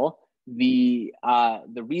 Well, the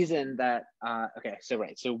reason that okay, so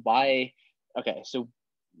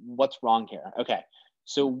what's wrong here? Okay,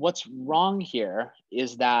 so what's wrong here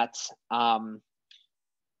is that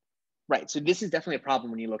right, so this is definitely a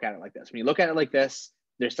problem when you look at it like this. When you look at it like this,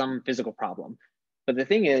 there's some physical problem. But the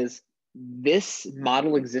thing is, this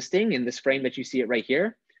model existing in this frame that you see it right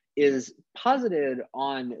here is posited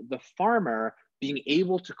on the farmer being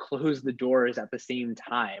able to close the doors at the same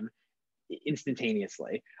time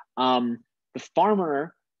instantaneously. The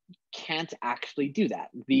farmer can't actually do that.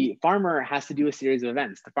 The farmer has to do a series of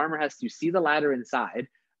events. The farmer has to see the ladder inside,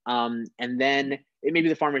 and then maybe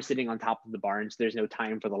the farmer is sitting on top of the barn, so there's no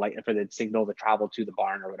time for the signal to travel to the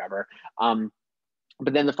barn or whatever.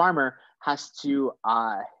 But then the farmer has to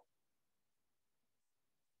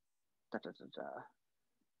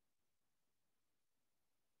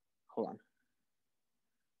hold on.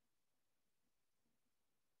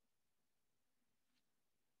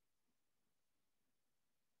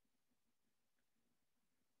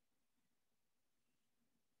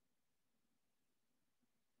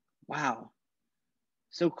 Wow,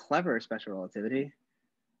 so clever, special relativity.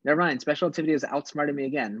 Never mind, special relativity has outsmarted me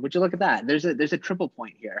again. Would you look at that? There's a triple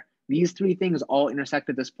point here. These three things all intersect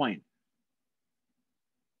at this point.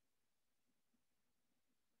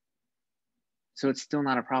 So it's still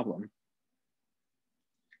not a problem.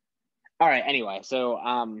 All right, anyway, so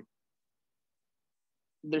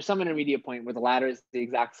there's some intermediate point where the ladder is the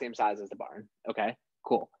exact same size as the barn. Okay,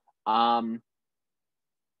 cool. And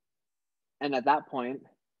at that point,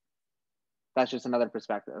 that's just another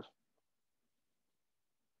perspective.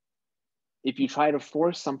 If you try to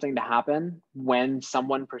force something to happen when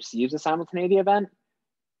someone perceives a simultaneity event,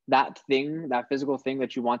 that thing, that physical thing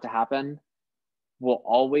that you want to happen, will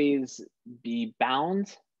always be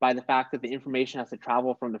bound by the fact that the information has to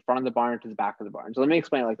travel from the front of the barn to the back of the barn. So let me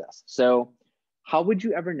explain it like this. So how would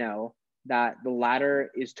you ever know that the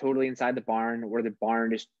ladder is totally inside the barn, or the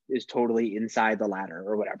barn is totally inside the ladder,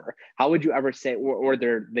 or whatever? How would you ever say, or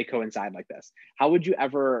they coincide like this? How would you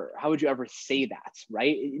ever say that,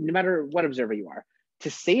 right? No matter what observer you are,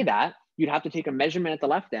 to say that, you'd have to take a measurement at the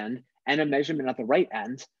left end and a measurement at the right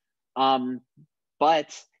end.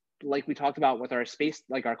 But like we talked about with our space,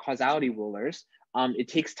 like our causality rulers, it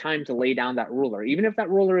takes time to lay down that ruler. Even if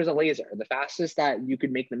that ruler is a laser, the fastest that you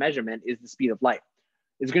could make the measurement is the speed of light.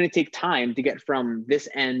 It's going to take time to get from this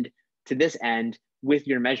end to this end with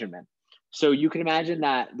your measurement. So you can imagine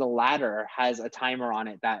that the ladder has a timer on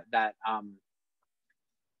it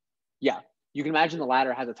you can imagine the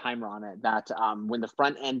ladder has a timer on it that when the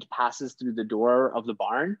front end passes through the door of the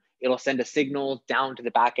barn, it'll send a signal down to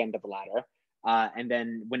the back end of the ladder. And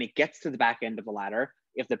then when it gets to the back end of the ladder,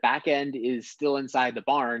 if the back end is still inside the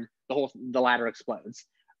barn, the ladder explodes.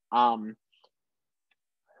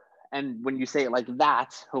 And when you say it like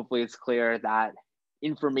that, hopefully it's clear that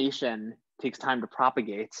information takes time to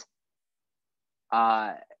propagate,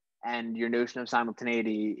 and your notion of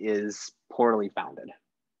simultaneity is poorly founded.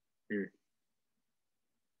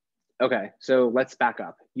 Okay, so let's back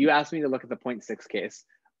up. You asked me to look at the 0.6 case.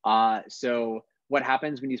 So what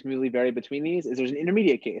happens when you smoothly vary between these is there's an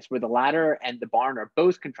intermediate case where the ladder and the barn are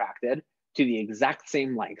both contracted to the exact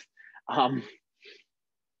same length. That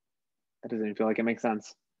doesn't even feel like it makes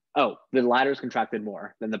sense. Oh, the ladder is contracted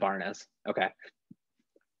more than the barn is. Okay.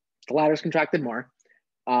 The ladder is contracted more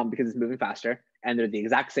because it's moving faster, and they're the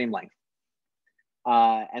exact same length.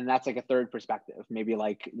 And that's like a third perspective. Maybe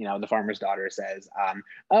like, the farmer's daughter says,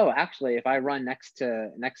 oh, actually, if I run next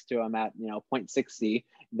to them at 0.6C,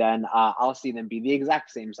 then I'll see them be the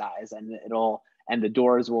exact same size, and the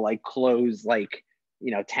doors will like close like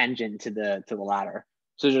tangent to the ladder.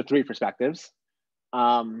 So those are three perspectives.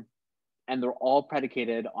 And they're all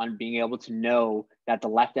predicated on being able to know that the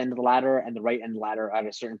left end of the ladder and the right end of the ladder are at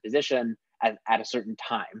a certain position at a certain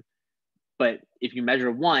time. But if you measure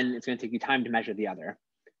one, it's going to take you time to measure the other.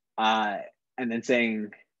 And then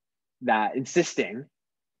insisting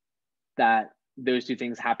that those two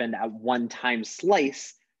things happened at one time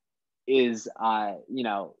slice is,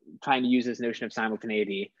 trying to use this notion of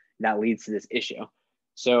simultaneity that leads to this issue.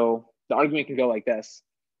 So the argument can go like this.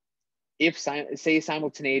 If say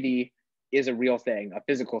simultaneity is a real thing, a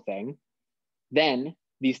physical thing, then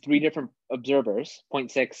these three different observers,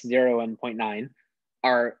 0.6, 0, and 0.9,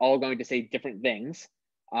 are all going to say different things.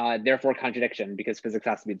 Therefore contradiction, because physics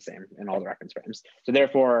has to be the same in all the reference frames. So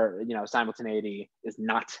therefore, you know, simultaneity is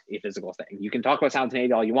not a physical thing. You can talk about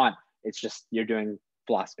simultaneity all you want. It's just you're doing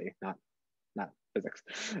philosophy, not physics.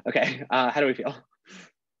 Okay, how do we feel?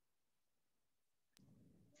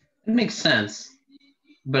 It makes sense,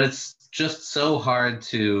 but it's just so hard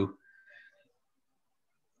to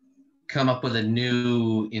come up with a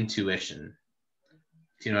new intuition.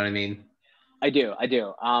 Do you know what I mean? I do.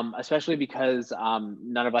 Especially because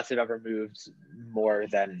none of us have ever moved more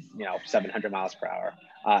than 700 miles per hour.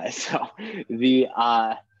 So the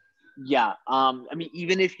yeah, I mean,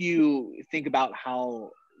 even if you think about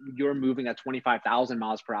how you're moving at 25,000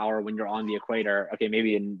 miles per hour when you're on the equator. Okay,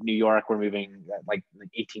 maybe in New York we're moving like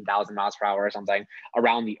 18,000 miles per hour or something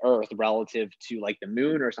around the Earth relative to like the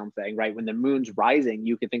moon or something, right? When the moon's rising,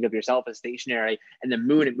 you can think of yourself as stationary, and the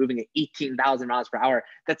moon is moving at 18,000 miles per hour.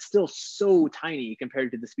 That's still so tiny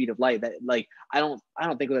compared to the speed of light that, like, I don't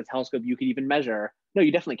think with a telescope you could even measure. No,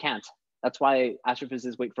 you definitely can't. That's why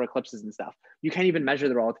astrophysicists wait for eclipses and stuff. You can't even measure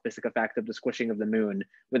the relativistic effect of the squishing of the moon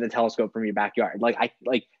with a telescope from your backyard.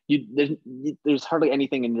 There's hardly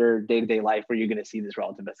anything in your day-to-day life where you're going to see this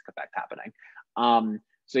relativistic effect happening.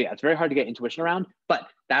 So yeah, it's very hard to get intuition around, but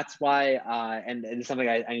that's why, and it's something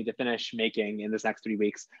I need to finish making in this next 3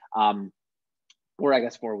 weeks. Or I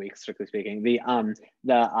guess 4 weeks, strictly speaking.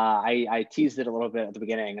 I teased it a little bit at the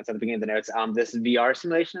beginning. It's at the beginning of the notes. This VR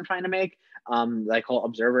simulation I'm trying to make, that I call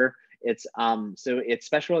Observer. It's it's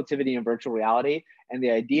special relativity and virtual reality. And the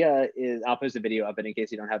idea is, I'll post a video of it in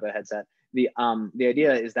case you don't have a headset. The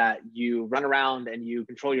idea is that you run around and you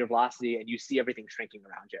control your velocity and you see everything shrinking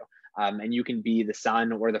around you. And you can be the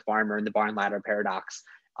son or the farmer in the barn ladder paradox.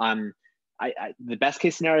 The best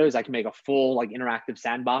case scenario is I can make a full like interactive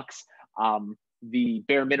sandbox. The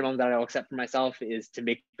bare minimum that I'll accept for myself is to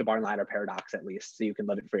make the barn ladder paradox at least, so you can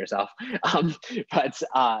live it for yourself.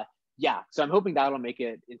 Yeah, so I'm hoping that'll make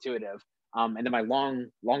it intuitive. And then my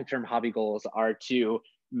long-term hobby goals are to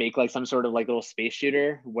make like some sort of like little space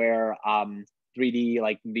shooter where 3D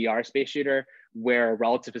like VR space shooter where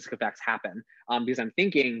relativistic effects happen. Because I'm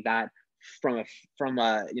thinking that from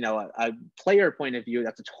a player point of view,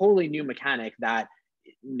 that's a totally new mechanic that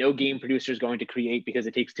no game producer is going to create because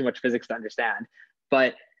it takes too much physics to understand,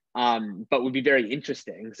 but would be very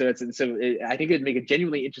interesting. I think it'd make a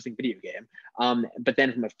genuinely interesting video game. But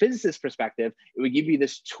then from a physicist perspective, it would give you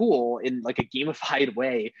this tool in like a gamified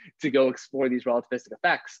way to go explore these relativistic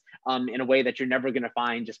effects in a way that you're never going to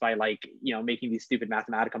find just by like, making these stupid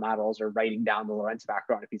Mathematica models or writing down the Lorentz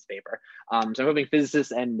factor on a piece of paper. So I'm hoping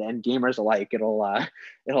physicists and gamers alike, it'll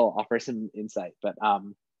offer some insight, but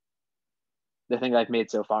the thing I've made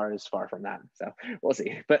so far is far from that. So we'll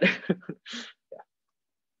see, but yeah.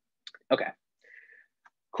 Okay,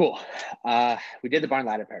 cool. We did the barn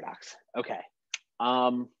ladder paradox. Okay,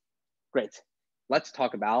 great. Let's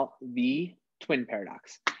talk about the twin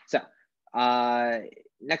paradox. So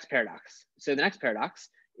next paradox. So the next paradox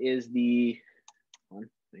is the,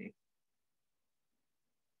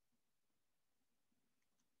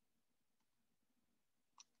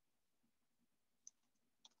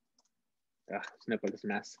 this notebook is a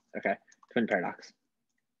mess. Okay, twin paradox.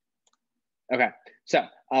 Okay, so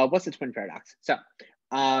what's the twin paradox? So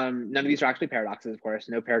none of these are actually paradoxes, of course.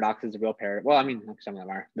 No paradox is a real paradox. Well, I mean, some of them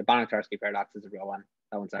are. The Bonnet-Tarski paradox is a real one.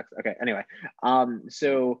 That one sucks. Okay, anyway.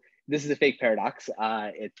 So this is a fake paradox.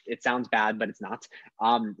 It sounds bad, but it's not.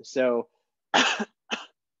 Excuse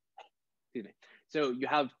me. So you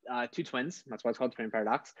have two twins. That's why it's called twin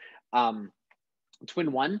paradox.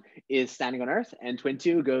 Twin 1 is standing on Earth, and twin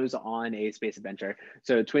 2 goes on a space adventure.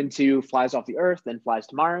 So twin 2 flies off the Earth, then flies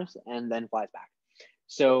to Mars, and then flies back.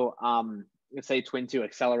 So let's say twin 2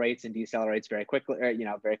 accelerates and decelerates very quickly, or,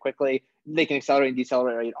 very quickly. They can accelerate and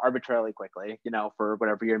decelerate arbitrarily quickly, for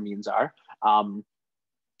whatever your means are. And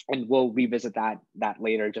we'll revisit that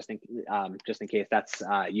later, just in case that's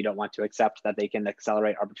you don't want to accept that they can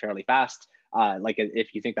accelerate arbitrarily fast. Like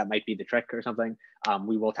if you think that might be the trick or something,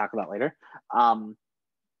 we will tackle that later.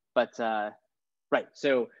 Right,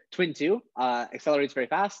 so twin 2 accelerates very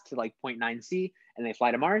fast to like 0.9 c, and they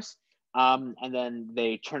fly to Mars, and then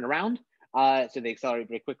they turn around. So they accelerate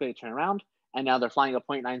very quickly, they turn around, and now they're flying at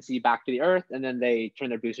 0.9 c back to the Earth, and then they turn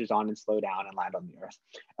their boosters on and slow down and land on the Earth.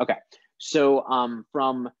 Okay, so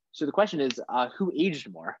so the question is, who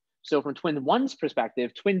aged more? So from twin 1's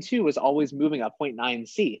perspective, twin 2 was always moving at 0.9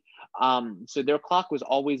 c. So their clock was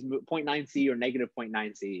always 0.9 c or negative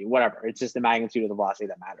 0.9 c, whatever. It's just the magnitude of the velocity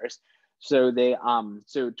that matters. So in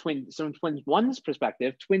twin one's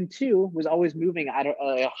perspective, twin two was always moving at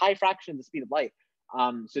a high fraction of the speed of light.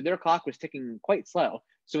 So their clock was ticking quite slow.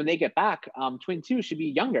 So when they get back, twin two should be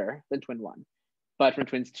younger than twin one. But from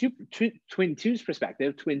twin two's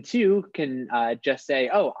perspective, twin two can just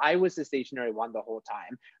say, oh, I was the stationary one the whole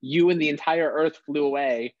time. You and the entire Earth flew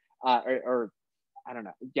away, or I don't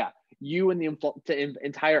know. Yeah, you and the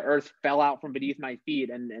entire Earth fell out from beneath my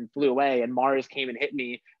feet and flew away, and Mars came and hit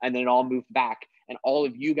me, and then it all moved back. And all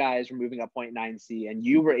of you guys were moving up 0.9c, and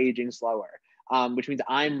you were aging slower, which means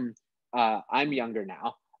I'm younger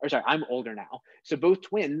now, or sorry, I'm older now. So both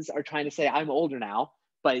twins are trying to say I'm older now,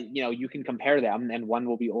 but you can compare them, and one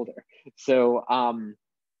will be older. So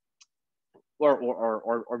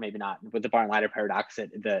or maybe not. With the Barn-Leiter paradox,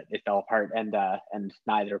 it fell apart, and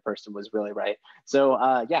neither person was really right. So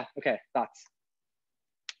yeah, okay, thoughts.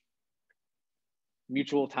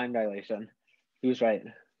 Mutual time dilation. Who's right?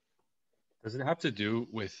 Does it have to do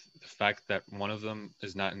with the fact that one of them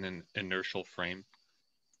is not in an inertial frame?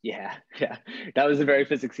 Yeah, that was a very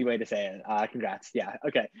physicsy way to say it. Congrats. Yeah,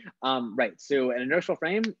 okay. Right, so an inertial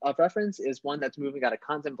frame of reference is one that's moving at a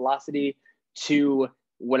constant velocity to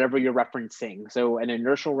whatever you're referencing. So an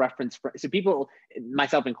inertial reference, so people,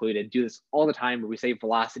 myself included, do this all the time where we say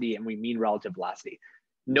velocity and we mean relative velocity.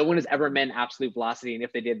 No one has ever meant absolute velocity, and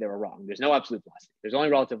if they did, they were wrong. There's no absolute velocity. There's only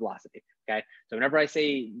relative velocity, okay? So whenever I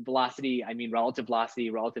say velocity, I mean relative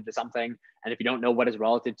velocity relative to something, and if you don't know what is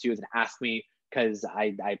relative to, then ask me, because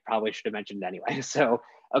I probably should have mentioned it anyway. So,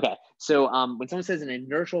 okay. So when someone says an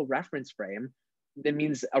inertial reference frame, that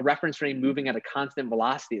means a reference frame moving at a constant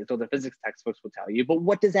velocity. That's what the physics textbooks will tell you. But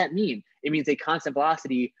what does that mean? It means a constant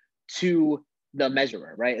velocity to the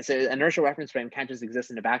measurer, right? So an inertial reference frame can't just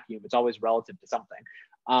exist in a vacuum. It's always relative to something.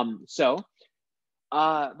 Right. So,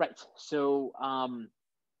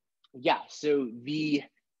 yeah, so the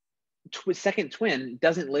second twin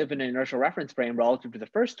doesn't live in an inertial reference frame relative to the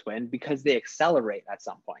first twin because they accelerate at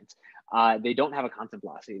some point. They don't have a constant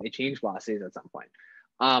velocity. They change velocities at some point.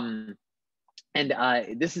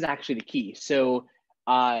 This is actually the key. So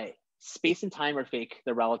space and time are fake,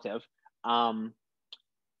 they're relative. Space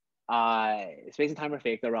and time are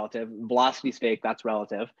fake, they're relative. Velocity is fake, that's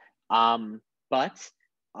relative. But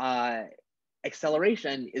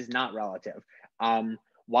acceleration is not relative.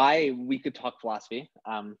 Why? We could talk philosophy.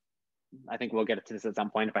 I think we'll get to this at some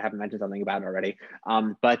point if I haven't mentioned something about it already.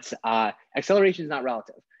 But acceleration is not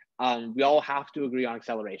relative. We all have to agree on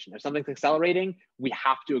acceleration. If something's accelerating, we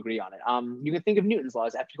have to agree on it. You can think of Newton's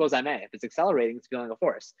laws, F equals ma. If it's accelerating, it's feeling a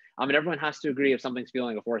force. And everyone has to agree if something's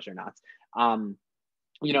feeling a force or not.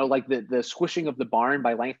 Like the squishing of the barn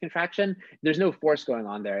by length contraction, there's no force going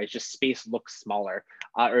on there. It's just space looks smaller,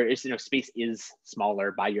 space is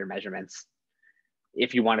smaller by your measurements,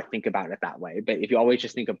 if you want to think about it that way. But if you always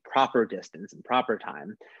just think of proper distance and proper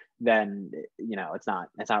time, then it's not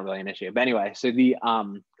really an issue. But anyway, so the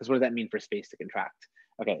because what does that mean for space to contract?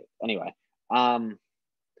 Okay, anyway,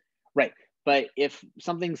 right. But if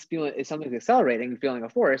something's accelerating and feeling a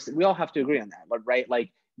force, we all have to agree on that, right?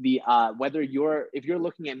 Like the if you're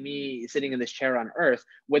looking at me sitting in this chair on Earth,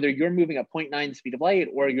 whether you're moving at 0.9 speed of light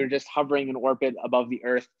or you're just hovering in orbit above the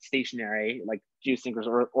Earth, stationary, like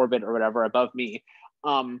geosynchronous orbit or whatever above me,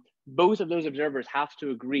 both of those observers have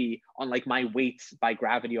to agree on like my weight by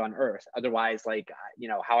gravity on Earth. Otherwise, like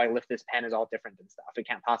how I lift this pen is all different and stuff. It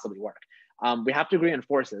can't possibly work. We have to agree on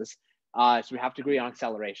forces. So we have to agree on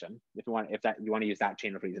acceleration if you want to use that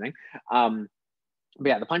chain of reasoning. But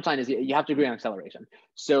yeah, the punchline is you have to agree on acceleration.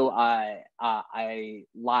 So I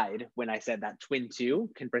lied when I said that twin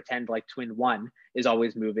 2 can pretend like twin 1 is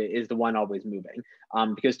always moving, is the one always moving,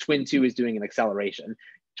 because twin 2 is doing an acceleration.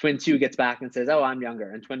 Twin 2 gets back and says, oh, I'm younger.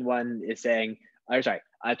 And twin 1 is saying,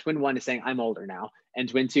 twin 1 is saying, I'm older now. And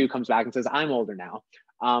twin 2 comes back and says, I'm older now.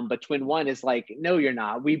 But twin 1 is like, no, you're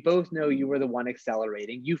not. We both know you were the one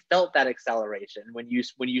accelerating. You felt that acceleration when you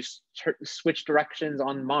switched directions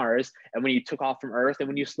on Mars, and when you took off from Earth, and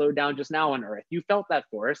when you slowed down just now on Earth. You felt that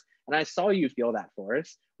force, and I saw you feel that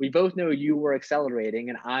force. We both know you were accelerating,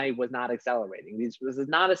 and I was not accelerating. This is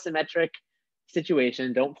not a symmetric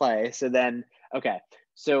situation. Don't play. So then, okay.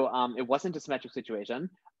 So it wasn't a symmetric situation.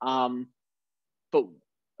 But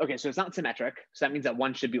okay, so it's not symmetric. So that means that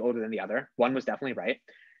one should be older than the other. One was definitely right.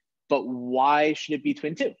 But why should it be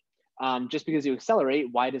twin 2? Just because you accelerate,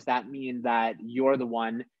 why does that mean that you're the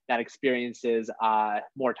one that experiences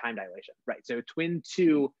more time dilation, right? So twin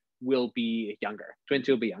 2 will be younger. Twin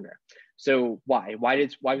 2 will be younger. So why?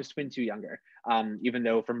 Why was twin 2 younger? Even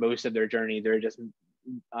though for most of their journey, they're just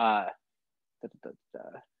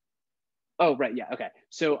oh, right, yeah, okay.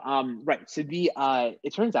 So right, so the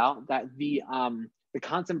it turns out that the the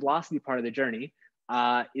constant velocity part of the journey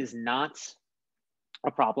is not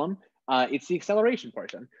a problem. It's the acceleration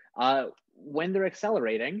portion. When they're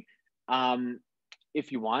accelerating,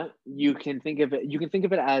 if you want, you can think of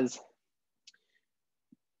it as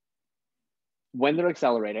when they're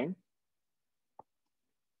accelerating,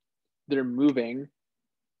 they're moving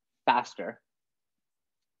faster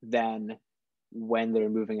than when they're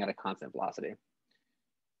moving at a constant velocity.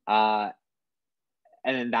 And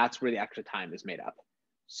then that's where the extra time is made up.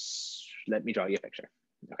 Let me draw you a picture.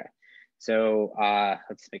 Okay, so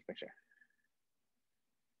let's make a picture.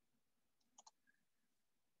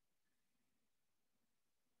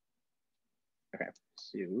 Okay,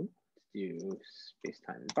 so let's do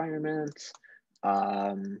space-time environment.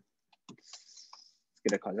 Let's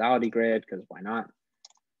get a causality grid, because why not?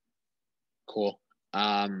 Cool.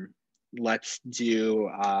 Let's do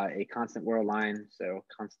a constant world line. So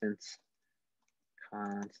constant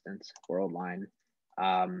world line.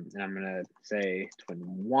 And I'm gonna say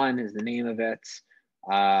twin1 is the name of it.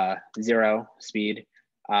 0 speed.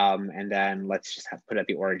 And then let's just put it at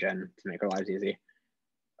the origin to make our lives easy.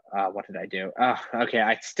 What did I do? Oh, okay,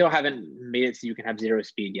 I still haven't made it so you can have 0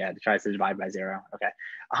 speed yet. It tries to divide by 0. Okay,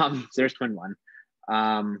 so there's twin1.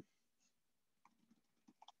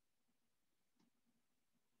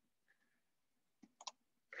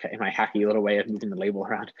 Okay, my hacky little way of moving the label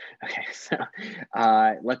around. Okay, so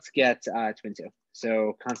let's get twin2.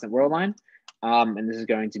 So constant world line, and this is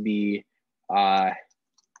going to be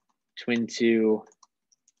twin2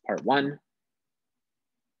 part 1,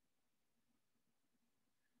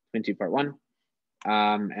 twin2 part 1,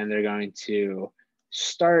 and they're going to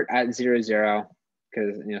start at 0, 0,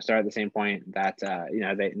 because start at the same point that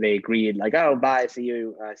they agreed, like, oh, bye, see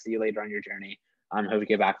you later on your journey. Hope you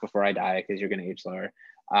get back before I die, because you're going to age slower.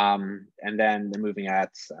 And then they're moving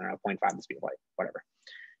at, I don't know, 0.5 the speed of light, whatever.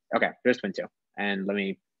 Okay, there's twin2. And let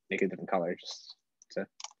me make a different color just to,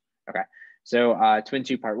 okay. So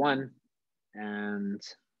twin2 part 1, and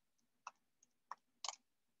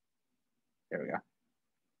there we go.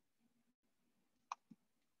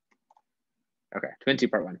 Okay, twin2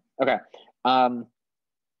 part 1. Okay.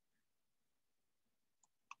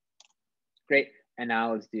 Great. And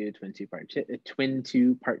now let's do twin2 part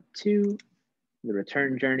 2, the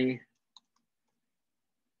return journey.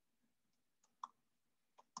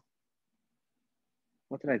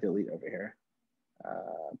 What did I delete over here?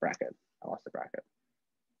 Bracket. I lost the bracket,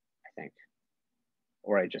 I think.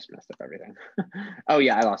 Or I just messed up everything. Oh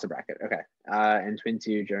yeah, I lost a bracket. Okay. And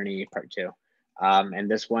twin2 journey part 2.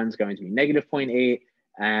 And this one's going to be negative 0.8.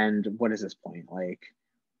 And what is this point? Like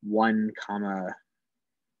 1 comma,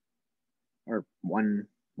 or 1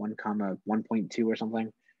 comma 1.2 or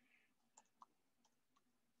something.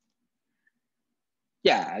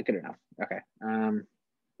 Yeah, good enough. Okay.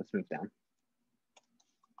 Let's move down.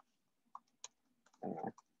 I don't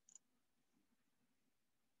know.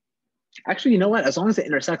 Actually, you know what? As long as it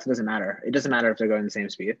intersects, it doesn't matter. It doesn't matter if they're going the same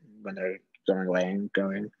speed when they're going away and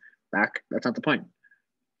going back. That's not the point.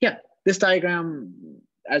 Yeah, this diagram,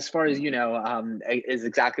 as far as you know, is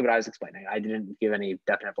exactly what I was explaining. I didn't give any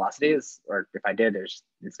definite velocities, or if I did, there's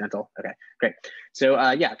incidental. Okay, great. So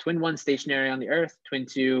yeah, twin1 stationary on the Earth.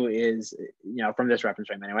 Twin2 is, from this reference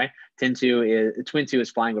frame anyway. Twin2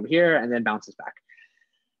 is flying over here and then bounces back.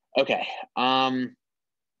 Okay.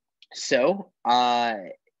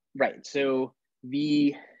 Right. So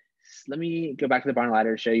let me go back to the barn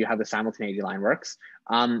ladder to show you how the simultaneity line works.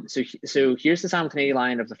 So here's the simultaneity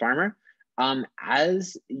line of the farmer.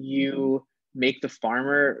 As you make the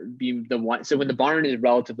farmer be the one, so when the barn is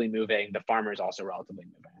relatively moving, the farmer is also relatively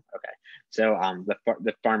moving. Okay. So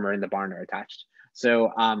the farmer and the barn are attached.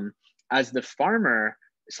 So as the farmer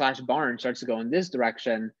 / barn starts to go in this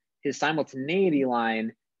direction, his simultaneity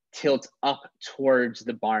line tilts up towards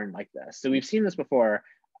the barn like this. So we've seen this before.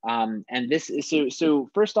 And this is, so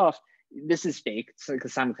first off, this is fake,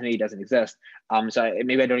 because simultaneity doesn't exist. So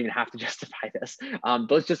maybe I don't even have to justify this,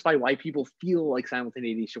 but let's justify why people feel like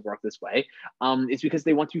simultaneity should work this way. It's because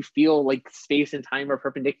they want to feel like space and time are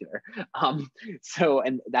perpendicular. And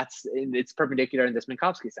it's perpendicular in this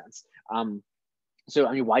Minkowski sense. So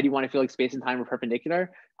I mean, why do you want to feel like space and time are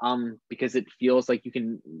perpendicular? Because it feels like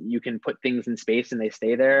you can put things in space and they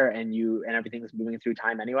stay there, and everything's moving through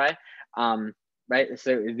time anyway. Right.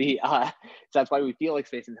 So so that's why we feel like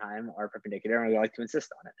space and time are perpendicular, and we like to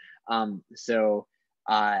insist on it.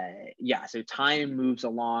 Yeah. So time moves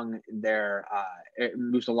along it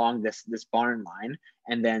moves along this barn line,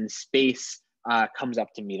 and then space comes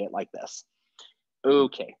up to meet it like this.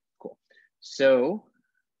 Okay. Cool. So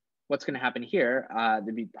what's going to happen here?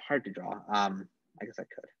 That'd be hard to draw. I guess I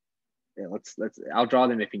could. I'll draw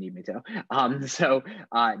them if you need me to. So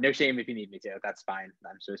no shame if you need me to, that's fine.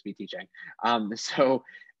 I'm supposed to be teaching.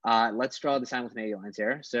 Let's draw the simultaneity lines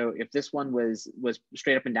here. So if this one was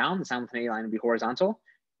straight up and down, the simultaneity line would be horizontal.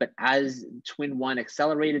 But as twin one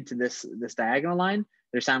accelerated to this diagonal line,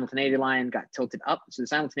 their simultaneity line got tilted up. So the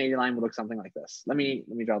simultaneity line would look something like this. Let me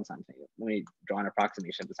draw the simultaneity. Let me draw an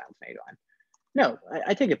approximation of the simultaneity line. No,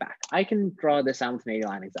 I take it back. I can draw the simultaneity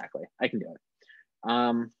line exactly. I can do it.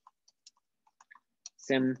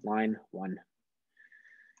 Sim line 1.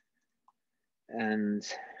 And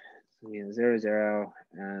 0, 0,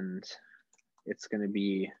 and it's going to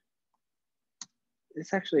be,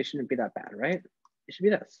 this actually shouldn't be that bad, right? It should be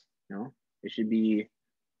this. No, it should be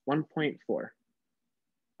 1.4,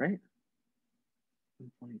 right?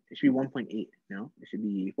 It should be 1.8. No, it should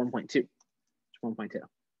be 1.2. It's 1.2.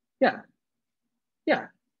 Yeah,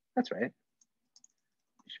 that's right. It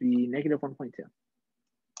should be negative 1.2.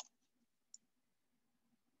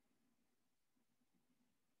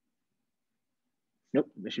 Nope,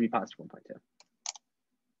 it should be positive 1.2.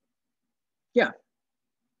 Yeah,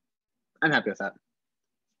 I'm happy with that.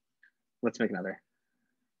 Let's make another.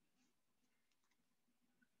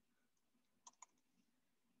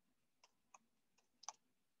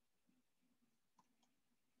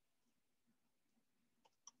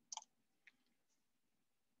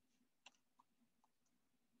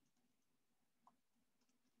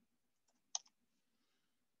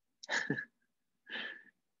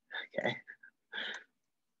 Okay.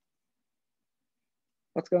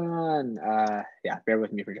 What's going on? Yeah, bear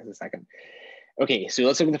with me for just a second. Okay, so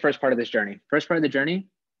let's look at the first part of this journey. First part of the journey,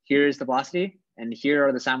 here's the velocity, and here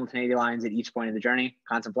are the simultaneity lines at each point of the journey.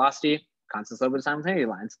 Constant velocity, constant slope of the simultaneity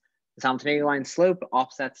lines. The simultaneity line slope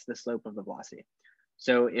offsets the slope of the velocity.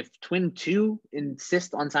 So if twin 2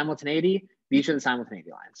 insist on simultaneity, these are the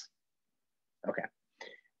simultaneity lines. Okay.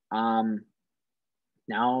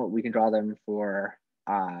 Now we can draw them for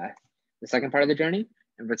the second part of the journey.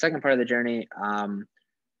 And for the second part of the journey,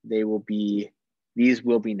 these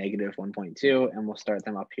will be negative 1.2, and we'll start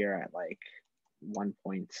them up here at like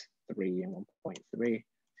 1.3 and 1.3. See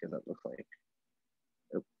what that looks like.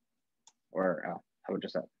 Oh, or how about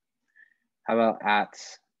just that? How about at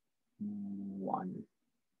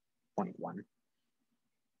 1.1?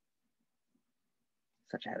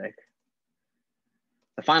 Such a headache.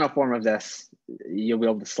 The final form of this, you'll be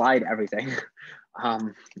able to slide everything.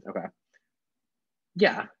 Okay.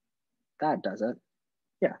 Yeah, that does it.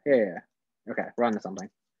 Yeah. Okay, we're on to something.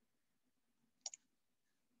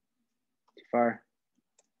 Too far.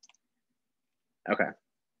 Okay.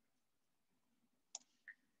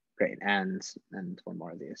 Great, and one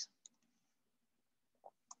more of these.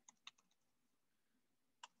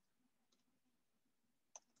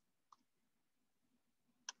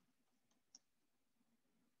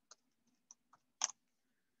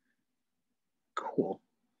 Cool.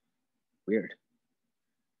 Weird.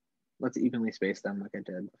 Let's evenly space them like I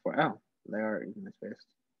did before. Oh, they are evenly spaced.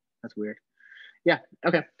 That's weird. Yeah,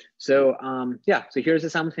 okay. So yeah, so here's the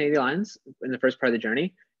simultaneity lines in the first part of the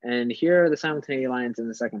journey. And here are the simultaneity lines in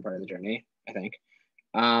the second part of the journey, I think.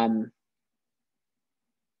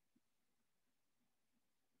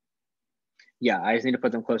 Yeah, I just need to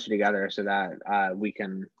put them closer together so that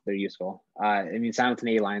they're useful. I mean,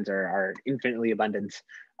 simultaneity lines are infinitely abundant.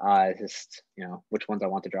 Just, you know, which ones I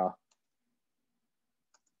want to draw.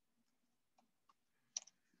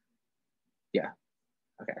 Yeah,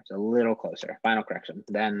 okay, so a little closer, final correction.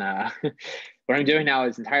 Then what I'm doing now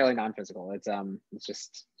is entirely non-physical. It's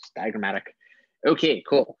just diagrammatic. Okay,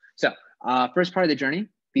 cool. So first part of the journey,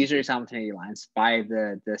 these are your simultaneity lines by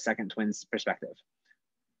the second twin's perspective.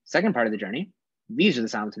 Second part of the journey, these are the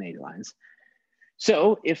simultaneity lines.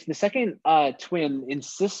 So if the second twin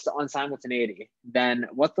insists on simultaneity, then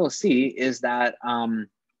what they'll see is that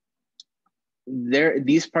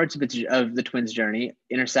these parts of the twins' journey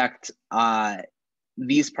intersect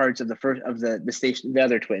these parts of the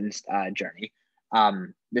other twins' journey.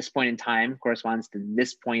 This point in time corresponds to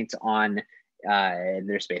this point on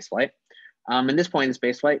their spaceflight. And this point in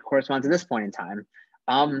spaceflight corresponds to this point in time.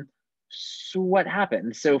 So what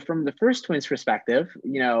happened? So from the first twin's perspective,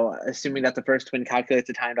 you know, assuming that the first twin calculates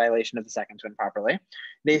the time dilation of the second twin properly,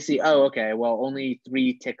 they see, oh, okay, well, only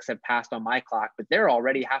 3 ticks have passed on my clock, but they're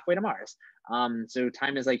already halfway to Mars. So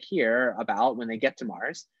time is like here about when they get to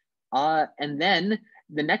Mars. And then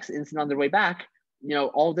the next instant on their way back, you know,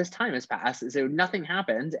 all this time has passed, so nothing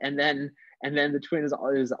happened. And then the twin is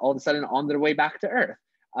all of a sudden on their way back to Earth.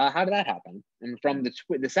 How did that happen? And from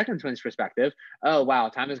the second twin's perspective, oh wow,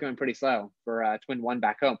 time is going pretty slow for twin 1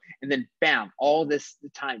 back home. And then bam, all this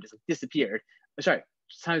time just like disappeared. Sorry,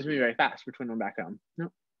 time is moving very fast for twin 1 back home.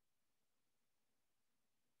 No.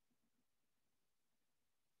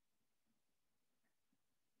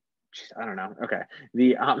 I don't know. Okay.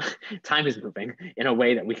 The time is moving in a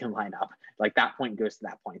way that we can line up. Like that point goes to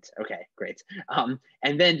that point. Okay, great.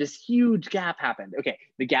 And then this huge gap happened. Okay,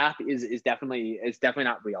 the gap is definitely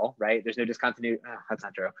not real, right? There's no discontinuity. Oh, that's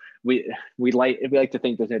not true. We like to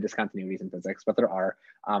think there's no discontinuities in physics, but there are.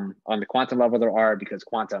 On the quantum level, there are, because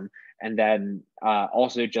quantum. And then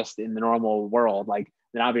also just in the normal world, like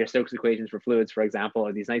the Navier-Stokes equations for fluids, for example,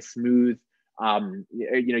 are these nice smooth,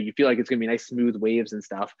 you feel like it's going to be nice smooth waves and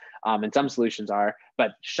stuff, and some solutions are,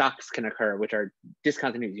 but shocks can occur, which are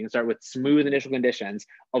discontinuities. You can start with smooth initial conditions,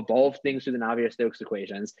 evolve things through the Navier-Stokes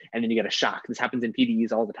equations, and then you get a shock. This happens in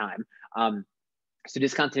PDEs all the time. So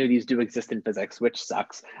discontinuities do exist in physics, which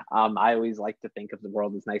sucks. I always like to think of the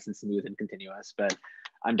world as nice and smooth and continuous, but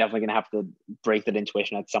I'm definitely going to have to break that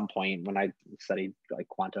intuition at some point when I study like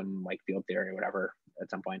quantum, like field theory or whatever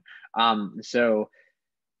at some point.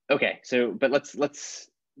 Okay, so but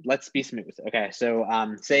let's be smooth. Okay,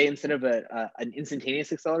 so say instead of an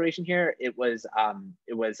instantaneous acceleration here, it was a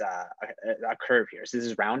curve here. So this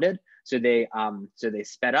is rounded. So they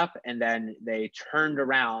sped up and then they turned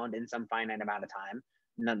around in some finite amount of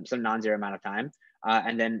time, some non-zero amount of time,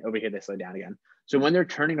 and then over here they slowed down again. So when they're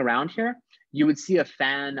turning around here, you would see a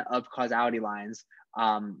fan of causality lines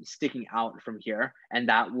sticking out from here, and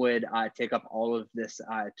that would take up all of this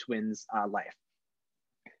twin's life.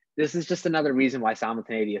 This is just another reason why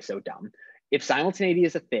simultaneity is so dumb. If simultaneity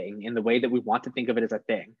is a thing in the way that we want to think of it as a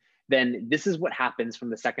thing, then this is what happens from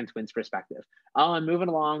the second twin's perspective. Oh, I'm moving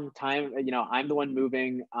along, time, I'm the one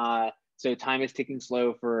moving, so time is ticking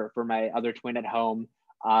slow for my other twin at home.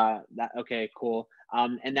 Okay, cool.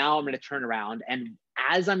 And now I'm going to turn around, and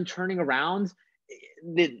as I'm turning around,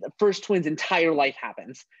 the first twin's entire life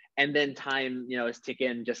happens, and then time, is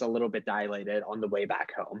ticking just a little bit dilated on the way back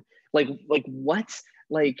home. Like what?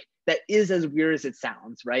 Like that is as weird as it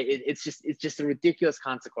sounds, right? It's just a ridiculous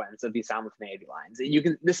consequence of these simultaneity lines.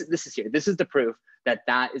 This is the proof that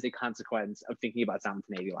is a consequence of thinking about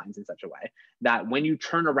simultaneity lines in such a way that when you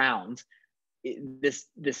turn around,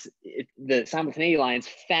 the simultaneity lines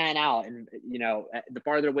fan out, and the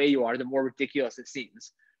farther away you are, the more ridiculous it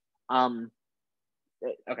seems.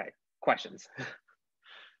 Okay, questions.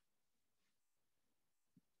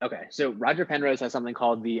 Okay, so Roger Penrose has something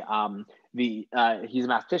called he's a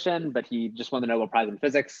mathematician, but he just won the Nobel Prize in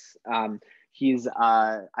Physics. He's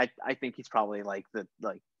I think he's probably like the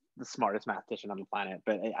smartest mathematician on the planet.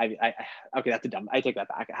 But okay, that's I take that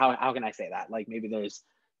back. How can I say that? Like maybe there's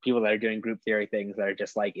people that are doing group theory things that are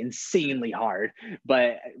just like insanely hard,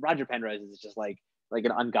 but Roger Penrose is just like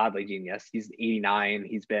an ungodly genius. He's 89.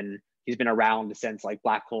 He's been around since like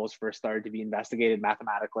black holes first started to be investigated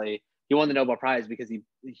mathematically. He won the Nobel Prize because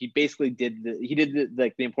he basically did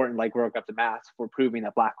the important legwork of the math for proving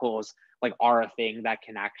that black holes like are a thing that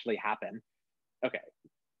can actually happen. Okay,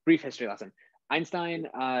 brief history lesson. Einstein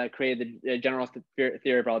created the general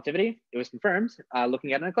theory of relativity. It was confirmed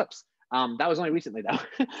looking at an eclipse. That was only recently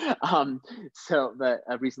though.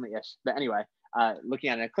 Recently-ish. But anyway, looking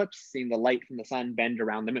at an eclipse, seeing the light from the sun bend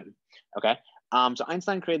around the moon. Okay. So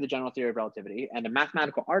Einstein created the general theory of relativity, and the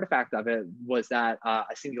mathematical artifact of it was that a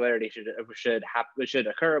singularity should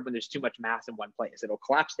occur when there's too much mass in one place. It'll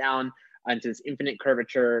collapse down into this infinite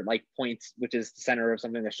curvature like point, which is the center of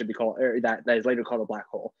something that should be called, or that is later called a black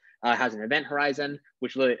hole. Has an event horizon,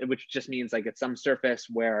 which just means like it's some surface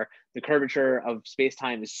where the curvature of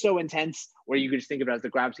space-time is so intense, or you could just think of it as the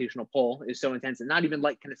gravitational pull is so intense that not even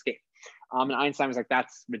light can escape. And Einstein was like,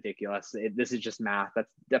 that's ridiculous. This is just math. That's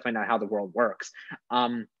definitely not how the world works.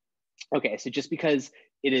 Okay, so just because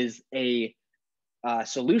it is a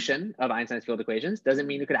solution of Einstein's field equations doesn't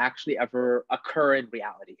mean it could actually ever occur in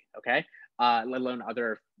reality, okay? Let alone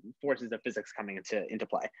other forces of physics coming into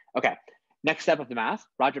play. Okay, next step of the math,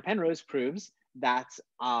 Roger Penrose proves that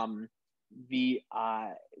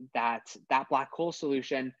that black hole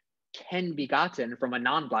solution can be gotten from a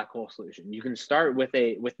non-black hole solution. You can start with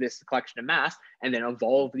this collection of mass and then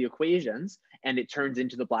evolve the equations, and it turns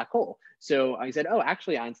into the black hole. So I said, oh,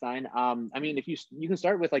 actually, Einstein, I mean, if you can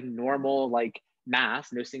start with like normal like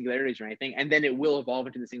mass, no singularities or anything, and then it will evolve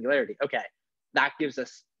into the singularity. Okay, that gives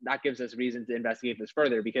us reason to investigate this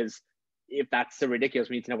further, because if that's so ridiculous,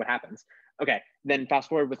 we need to know what happens. Okay, then fast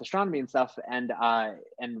forward with astronomy and stuff, and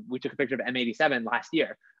we took a picture of M87 last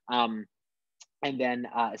year. And then,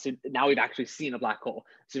 so now we've actually seen a black hole.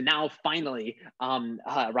 So now finally,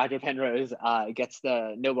 Roger Penrose gets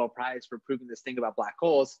the Nobel Prize for proving this thing about black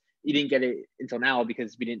holes. He didn't get it until now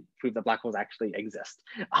because we didn't prove that black holes actually exist.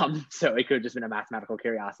 So it could have just been a mathematical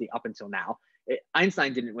curiosity up until now.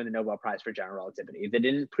 Einstein didn't win the Nobel Prize for general relativity. They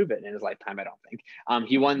didn't prove it in his lifetime, I don't think.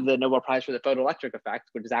 He won the Nobel Prize for the photoelectric effect,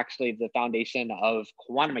 which is actually the foundation of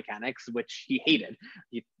quantum mechanics, which he hated.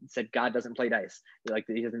 He said God doesn't play dice.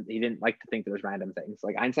 He didn't like to think there was random things.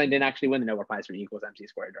 Like Einstein didn't actually win the Nobel Prize for E equals MC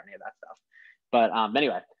squared or any of that stuff. But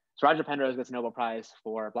anyway, so Roger Penrose gets a Nobel Prize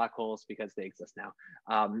for black holes because they exist now.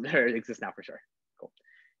 Or exist now for sure. Cool.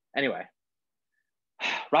 Anyway,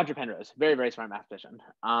 Roger Penrose, very, very smart mathematician.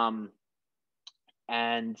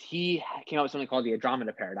 And he came up with something called the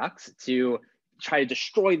Andromeda paradox to try to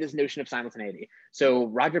destroy this notion of simultaneity. So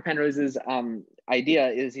Roger Penrose's idea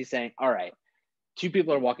is he's saying, all right, two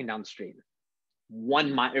people are walking down the street,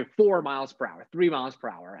 1 mile or 4 miles per hour, 3 miles per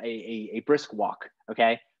hour, a brisk walk,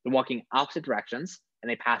 okay? They're walking opposite directions and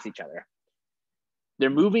they pass each other. They're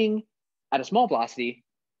moving at a small velocity,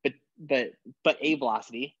 but a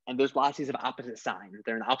velocity, and those velocities have opposite sign.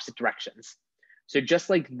 They're in opposite directions. So just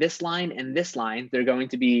like this line and this line, they're going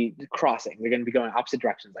to be crossing. They're going to be going opposite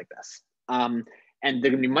directions like this. And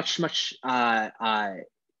they're going to be much, much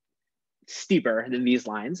steeper than these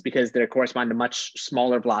lines because they correspond to much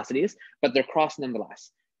smaller velocities, but they're crossing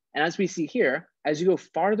nonetheless. And as we see here, as you go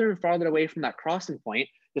farther and farther away from that crossing point,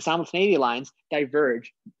 the simultaneity lines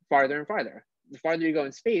diverge farther and farther. The farther you go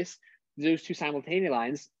in space, those two simultaneity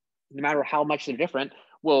lines, no matter how much they're different,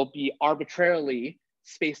 will be arbitrarily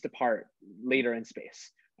spaced apart later in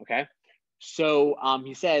space, okay? So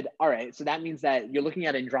he said, all right, so that means that you're looking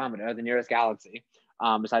at Andromeda, the nearest galaxy,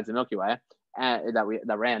 besides the Milky Way, that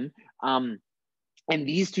we're in, and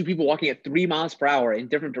these two people walking at 3 miles per hour in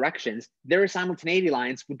different directions, their simultaneity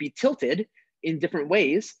lines would be tilted in different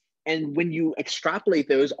ways. And when you extrapolate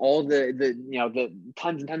those, all the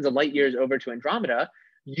tons and tons of light years over to Andromeda,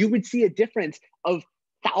 you would see a difference of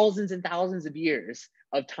thousands and thousands of years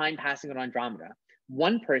of time passing on Andromeda.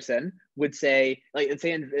 One person would say, like, let's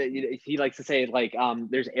say, he likes to say, like,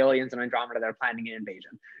 there's aliens on Andromeda that are planning an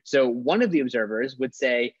invasion. So one of the observers would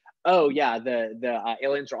say, oh yeah, the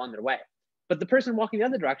aliens are on their way. But the person walking the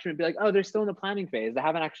other direction would be like, oh, they're still in the planning phase. They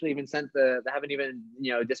haven't actually even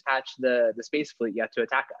dispatched the space fleet yet to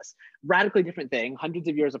attack us. Radically different thing, hundreds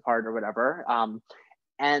of years apart or whatever.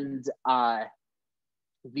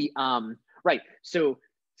 Right. So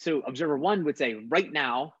observer one would say, right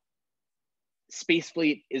now, space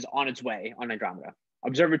fleet is on its way on Andromeda.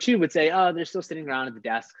 Observer two would say, oh, they're still sitting around at the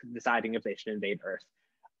desk deciding if they should invade Earth.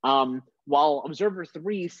 While observer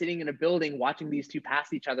three, sitting in a building watching these two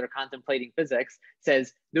pass each other, contemplating physics,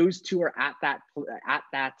 says those two are at that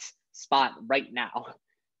spot right now.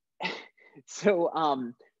 So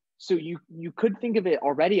you could think of it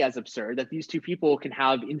already as absurd that these two people can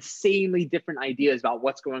have insanely different ideas about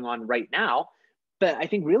what's going on right now. But I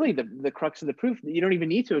think really the crux of the proof, you don't even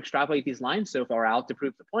need to extrapolate these lines so far out to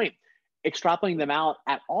prove the point. Extrapolating them out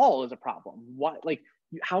at all is a problem.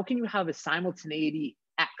 How can you have a simultaneity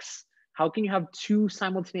X? How can you have two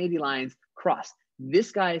simultaneity lines cross?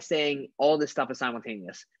 This guy is saying all this stuff is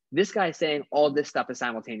simultaneous. This guy is saying all this stuff is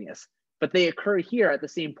simultaneous, but they occur here at the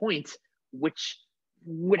same point, which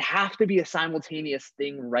would have to be a simultaneous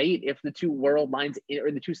thing, right? If the two world lines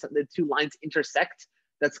or the two lines intersect,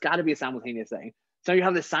 that's got to be a simultaneous thing. So you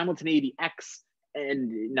have this simultaneity X,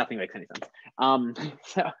 and nothing makes any sense.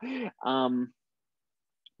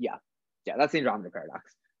 Yeah, that's the Andromeda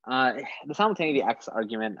paradox. The simultaneity X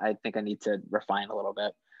argument, I think I need to refine a little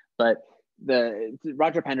bit, but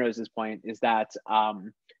Roger Penrose's point is that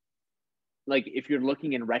like if you're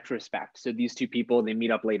looking in retrospect, so these two people, they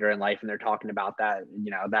meet up later in life and they're talking about that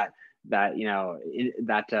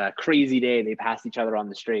crazy day they passed each other on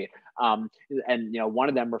the street, and one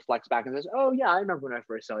of them reflects back and says, oh yeah, I remember when I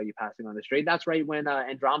first saw you passing on the street. That's right, when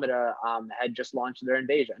Andromeda had just launched their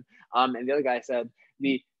invasion. And the other guy said,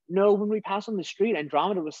 no, when we passed on the street,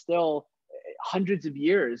 Andromeda was still hundreds of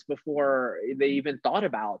years before they even thought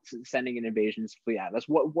about sending an invasion fleet at us.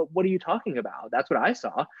 What are you talking about? That's what I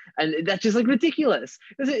saw. And that's just like ridiculous.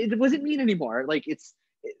 It doesn't mean anymore. Like it's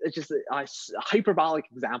just a hyperbolic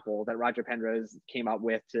example that Roger Penrose came up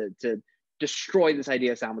with to destroy this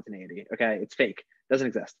idea of simultaneity. Okay, it's fake, doesn't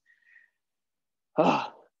exist. Oh,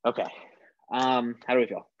 okay. How do we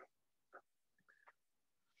feel?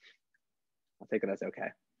 I'll take it as okay.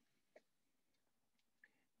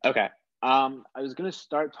 Okay. I was going to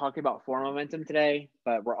start talking about form momentum today,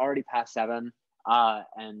 but we're already past 7.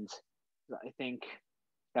 And I think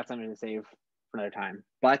that's something to save for another time.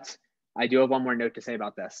 But I do have one more note to say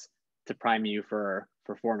about this to prime you for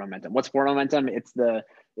form momentum. What's form momentum? It's the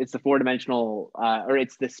 4-dimensional, or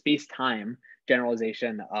it's the space-time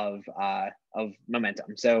generalization of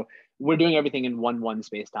momentum. So we're doing everything in 1-1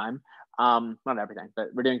 space-time. Not everything,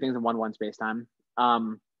 but we're doing things in 1-1 space-time.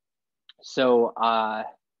 So,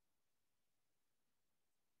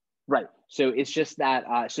 right. So it's just that,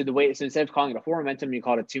 so instead of calling it a four momentum, you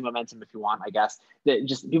call it a two momentum if you want, I guess.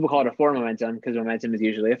 People call it a four momentum because momentum is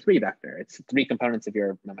usually a three vector. It's three components of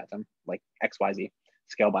your momentum, like X, Y, Z,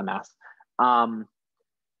 scale by mass.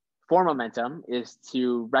 Four momentum is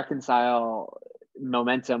to reconcile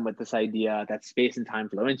momentum with this idea that space and time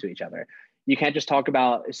flow into each other. You can't just talk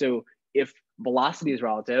about, so if velocity is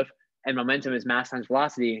relative and momentum is mass times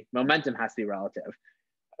velocity, momentum has to be relative.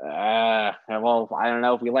 Well, I don't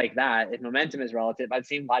know if we like that. If momentum is relative, by the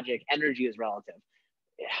same logic, energy is relative.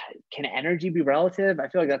 Can energy be relative? I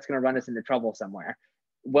feel like that's going to run us into trouble somewhere.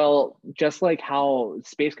 Well, just like how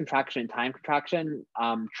space contraction and time contraction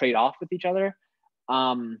trade off with each other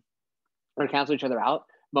or cancel each other out,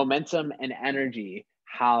 momentum and energy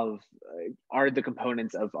are the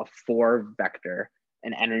components of a four vector,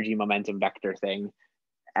 an energy momentum vector thing,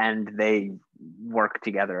 and they work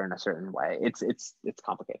together in a certain way. It's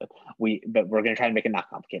complicated. But we're going to try to make it not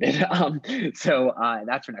complicated. So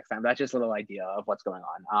that's for next time. That's just a little idea of what's going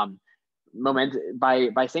on.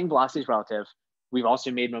 By saying velocity is relative, we've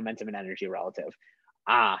also made momentum and energy relative.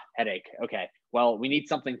 Headache. Okay. Well, we need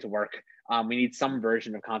something to work. We need some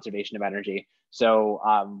version of conservation of energy. So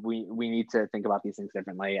we need to think about these things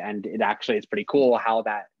differently. And it actually is pretty cool how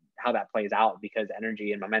that plays out, because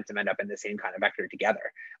energy and momentum end up in the same kind of vector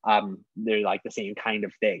together. They're like the same kind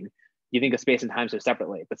of thing. You think of space and time so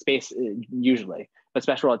separately, but space usually, but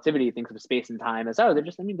special relativity thinks of space and time as, they're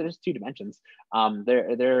just two dimensions.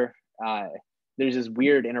 There's this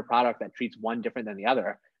weird inner product that treats one different than the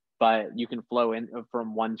other, but you can flow in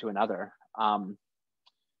from one to another.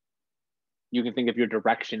 You can think of your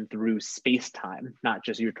direction through space-time, not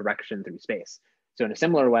just your direction through space. So in a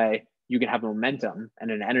similar way, you can have momentum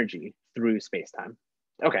and an energy through space-time.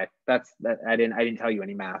 Okay, that's that. I didn't tell you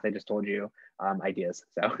any math. I just told you ideas.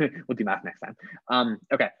 So we'll do math next time.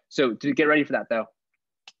 Okay, so to get ready for that though,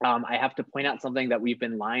 I have to point out something that we've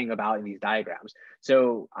been lying about in these diagrams.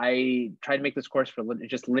 So I tried to make this course for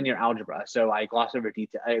just linear algebra. So I gloss over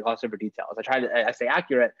details. I stay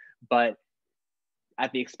accurate, but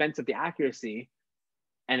at the expense of the accuracy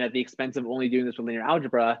and at the expense of only doing this with linear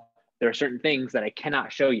algebra, there are certain things that I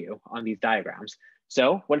cannot show you on these diagrams.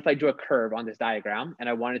 So what if I drew a curve on this diagram and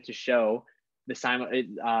I wanted to show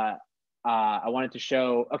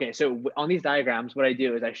okay, so on these diagrams, what I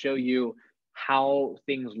do is I show you how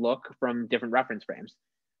things look from different reference frames.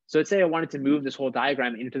 So let's say I wanted to move this whole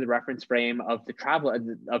diagram into the reference frame of the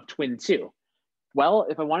of twin 2. Well,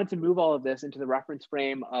 if I wanted to move all of this into the reference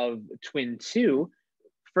frame of twin 2,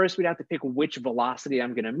 first we'd have to pick which velocity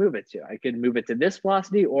I'm going to move it to. I could move it to this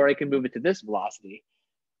velocity or I can move it to this velocity,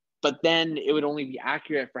 but then it would only be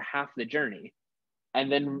accurate for half the journey. And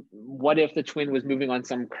then what if the twin was moving on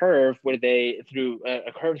some curve where through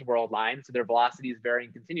a curved world line, so their velocity is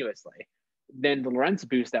varying continuously? Then the Lorentz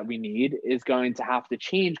boost that we need is going to have to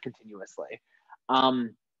change continuously.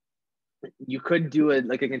 You could do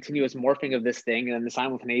a continuous morphing of this thing, and then the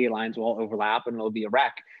simultaneity lines will all overlap and it'll be a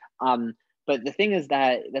wreck. But the thing is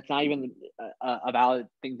that that's not even a valid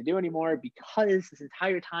thing to do anymore, because this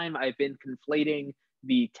entire time I've been conflating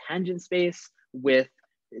the tangent space with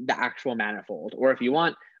the actual manifold. Or if you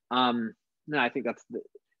want, no, I think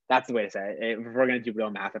that's the way to say it. If we're going to do real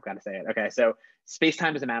math, I've got to say it. Okay, so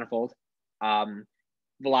space-time is a manifold.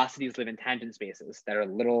 Velocities live in tangent spaces that are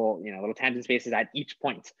little tangent spaces at each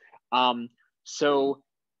point. So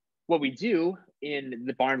what we do in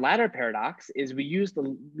the Barn-Ladder paradox is we use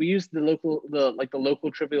the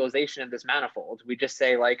local trivialization of this manifold. We just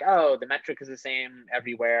say oh, the metric is the same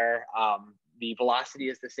everywhere. The velocity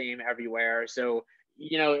is the same everywhere. So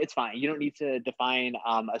it's fine. You don't need to define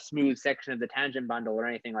a smooth section of the tangent bundle or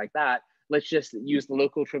anything like that. Let's just use the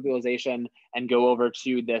local trivialization and go over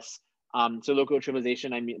to this. So local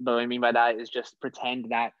trivialization, what I mean by that is just pretend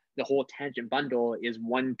that the whole tangent bundle is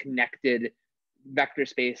one connected vector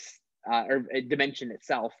space or a dimension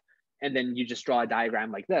itself, and then you just draw a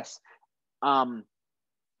diagram like this.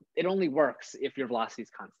 It only works if your velocity is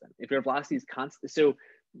constant. If your velocity is constant, so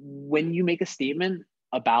when you make a statement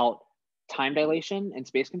about time dilation and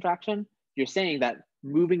space contraction, you're saying that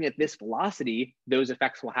moving at this velocity, those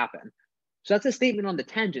effects will happen. So that's a statement on the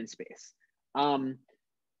tangent space.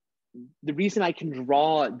 The reason I can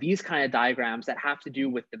draw these kind of diagrams that have to do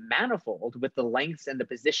with the manifold, with the lengths and the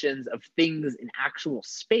positions of things in actual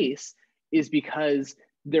space, is because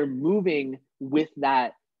they're moving with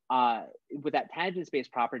that tangent space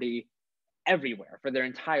property everywhere for their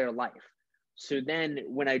entire life. So then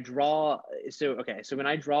when I draw,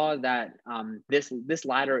 that this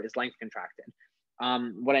ladder is length contracted.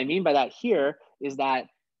 What I mean by that here is that,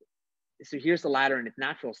 so here's the ladder in its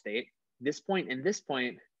natural state. this point and this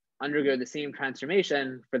point undergo the same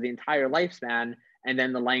transformation for the entire lifespan, and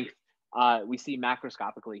then the length we see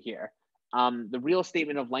macroscopically here. The real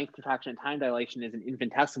statement of length contraction and time dilation is an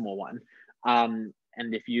infinitesimal one.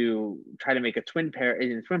 And if you try to make a twin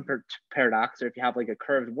paradox, or if you have like a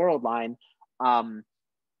curved world line,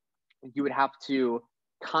 you would have to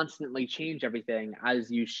constantly change everything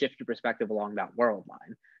as you shift your perspective along that world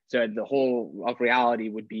line. So the whole of reality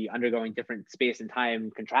would be undergoing different space and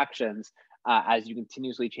time contractions as you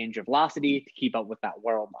continuously change your velocity to keep up with that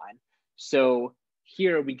world line. So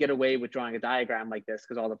here we get away with drawing a diagram like this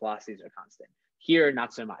because all the velocities are constant. Here,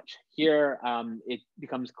 not so much. Here, it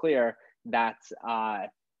becomes clear that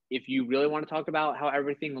if you really want to talk about how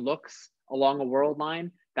everything looks along a world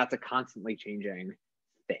line, that's a constantly changing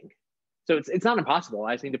thing. So it's not impossible.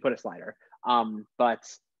 I just need to put a slider, but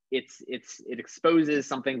it exposes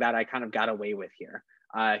something that I kind of got away with here.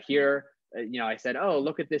 Here, I said, oh,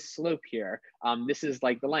 look at this slope here. This is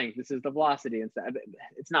like the length. This is the velocity.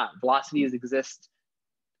 It's not. Velocities exist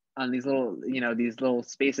on these little, these little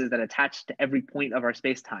spaces that attach to every point of our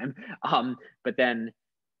space-time, but then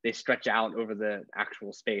they stretch out over the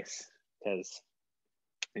actual space because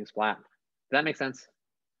things flat. Does that make sense?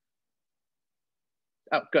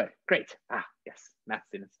 Oh, good, great. Yes, math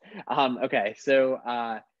students. Okay, so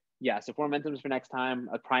yeah, so form momentums for next time,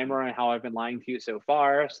 a primer on how I've been lying to you so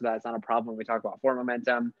far, so that's not a problem when we talk about form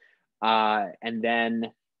momentum. And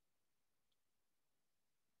then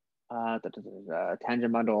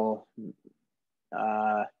tangent bundle.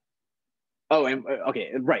 Oh, and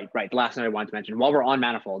okay, right. The last note I wanted to mention, while we're on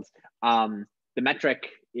manifolds, the metric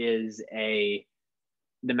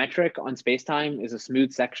on spacetime is a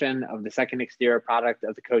smooth section of the second exterior product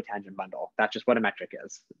of the cotangent bundle. That's just what a metric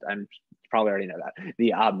is. And you probably already know that.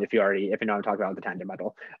 If you know I'm talking about the tangent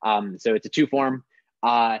bundle. So it's a two form.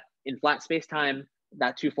 In flat spacetime,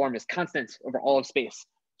 that two form is constant over all of space.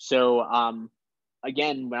 So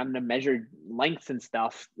again, when I'm going to measure lengths and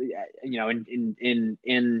stuff, in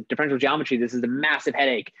differential geometry, this is a massive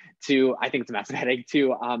headache I think it's a massive headache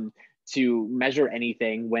to measure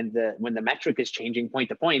anything when the metric is changing point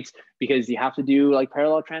to point, because you have to do like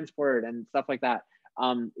parallel transport and stuff like that.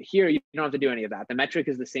 Here, you don't have to do any of that. The metric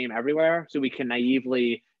is the same everywhere. So we can do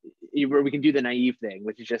the naive thing,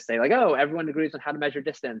 which is just say like, oh, everyone agrees on how to measure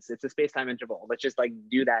distance. It's a space-time interval. Let's just like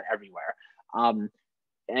do that everywhere.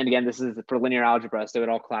 And again, this is for linear algebra, so it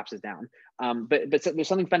all collapses down. But there's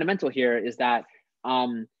something fundamental here is that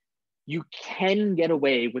you can get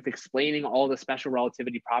away with explaining all the special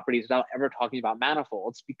relativity properties without ever talking about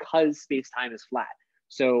manifolds because space-time is flat.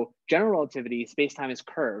 So general relativity, space-time is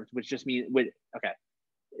curved, which just means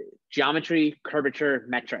geometry, curvature,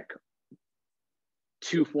 metric,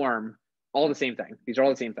 two form, all the same thing. These are all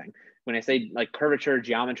the same thing. When I say like curvature,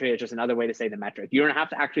 geometry, it's just another way to say the metric. You don't have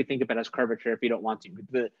to actually think of it as curvature if you don't want to.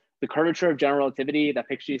 The curvature of general relativity, that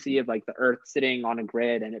picture you see of like the Earth sitting on a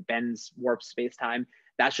grid and it bends, warps space-time,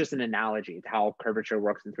 that's just an analogy to how curvature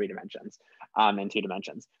works in 3 dimensions and 2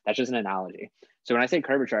 dimensions. That's just an analogy. So when I say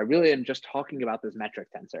curvature, I really am just talking about this metric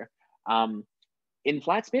tensor. In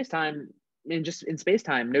flat space-time, in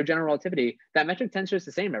space-time, no general relativity, that metric tensor is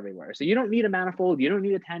the same everywhere. So you don't need a manifold, you don't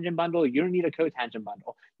need a tangent bundle, you don't need a cotangent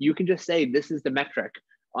bundle. You can just say this is the metric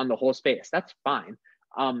on the whole space. That's fine.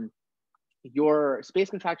 Your space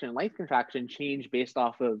contraction and length contraction change based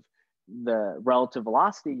off of the relative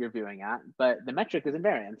velocity you're viewing at, but the metric is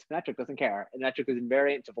invariant. The metric doesn't care. The metric is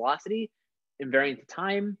invariant to velocity, invariant to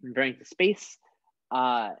time, invariant to space.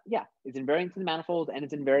 Yeah, it's invariant to the manifold and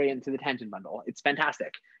it's invariant to the tangent bundle. It's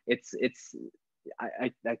fantastic. You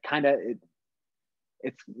kind of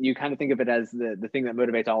think of it as the thing that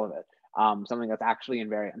motivates all of it. Something that's actually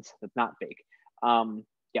invariant, that's not fake.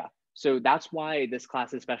 Yeah, so that's why this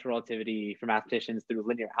class is special relativity for mathematicians through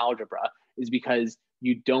linear algebra, is because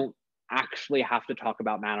you don't actually have to talk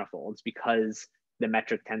about manifolds because the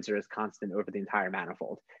metric tensor is constant over the entire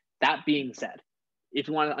manifold. That being said, if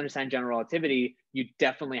you want to understand general relativity, you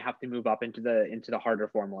definitely have to move up into the harder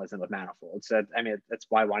formalism of manifolds. So I mean, that's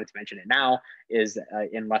why I wanted to mention it now, is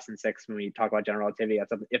in lesson 6, when we talk about general relativity,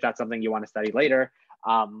 if that's something you want to study later,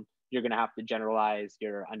 you're going to have to generalize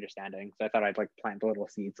your understanding. So I thought I'd like plant little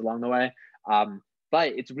seeds along the way.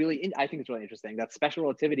 But it's really, I think it's really interesting that special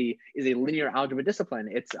relativity is a linear algebra discipline.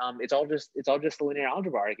 It's all just a linear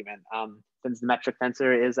algebra argument. Since the metric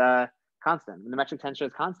tensor is constant. When the metric tensor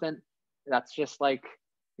is constant, that's just like,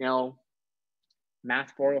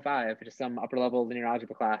 math 405, just some upper level linear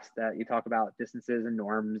algebra class that you talk about distances and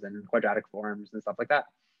norms and quadratic forms and stuff like that.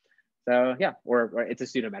 So yeah, or it's a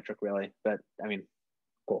pseudometric really, but I mean,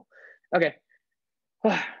 cool. Okay,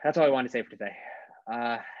 that's all I wanted to say for today.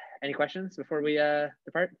 Any questions before we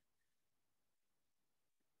depart?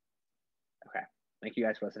 Thank you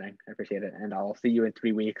guys for listening. I appreciate it. And I'll see you in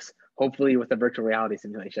 3 weeks, hopefully with a virtual reality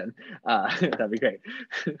simulation. That'd be great.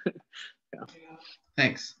 Yeah.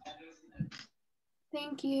 Thanks.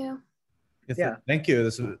 Thank you. Yeah. Thank you.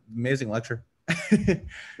 This is an amazing lecture.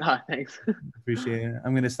 Thanks. Appreciate it.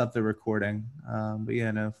 I'm going to stop the recording. But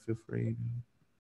yeah, no, feel free.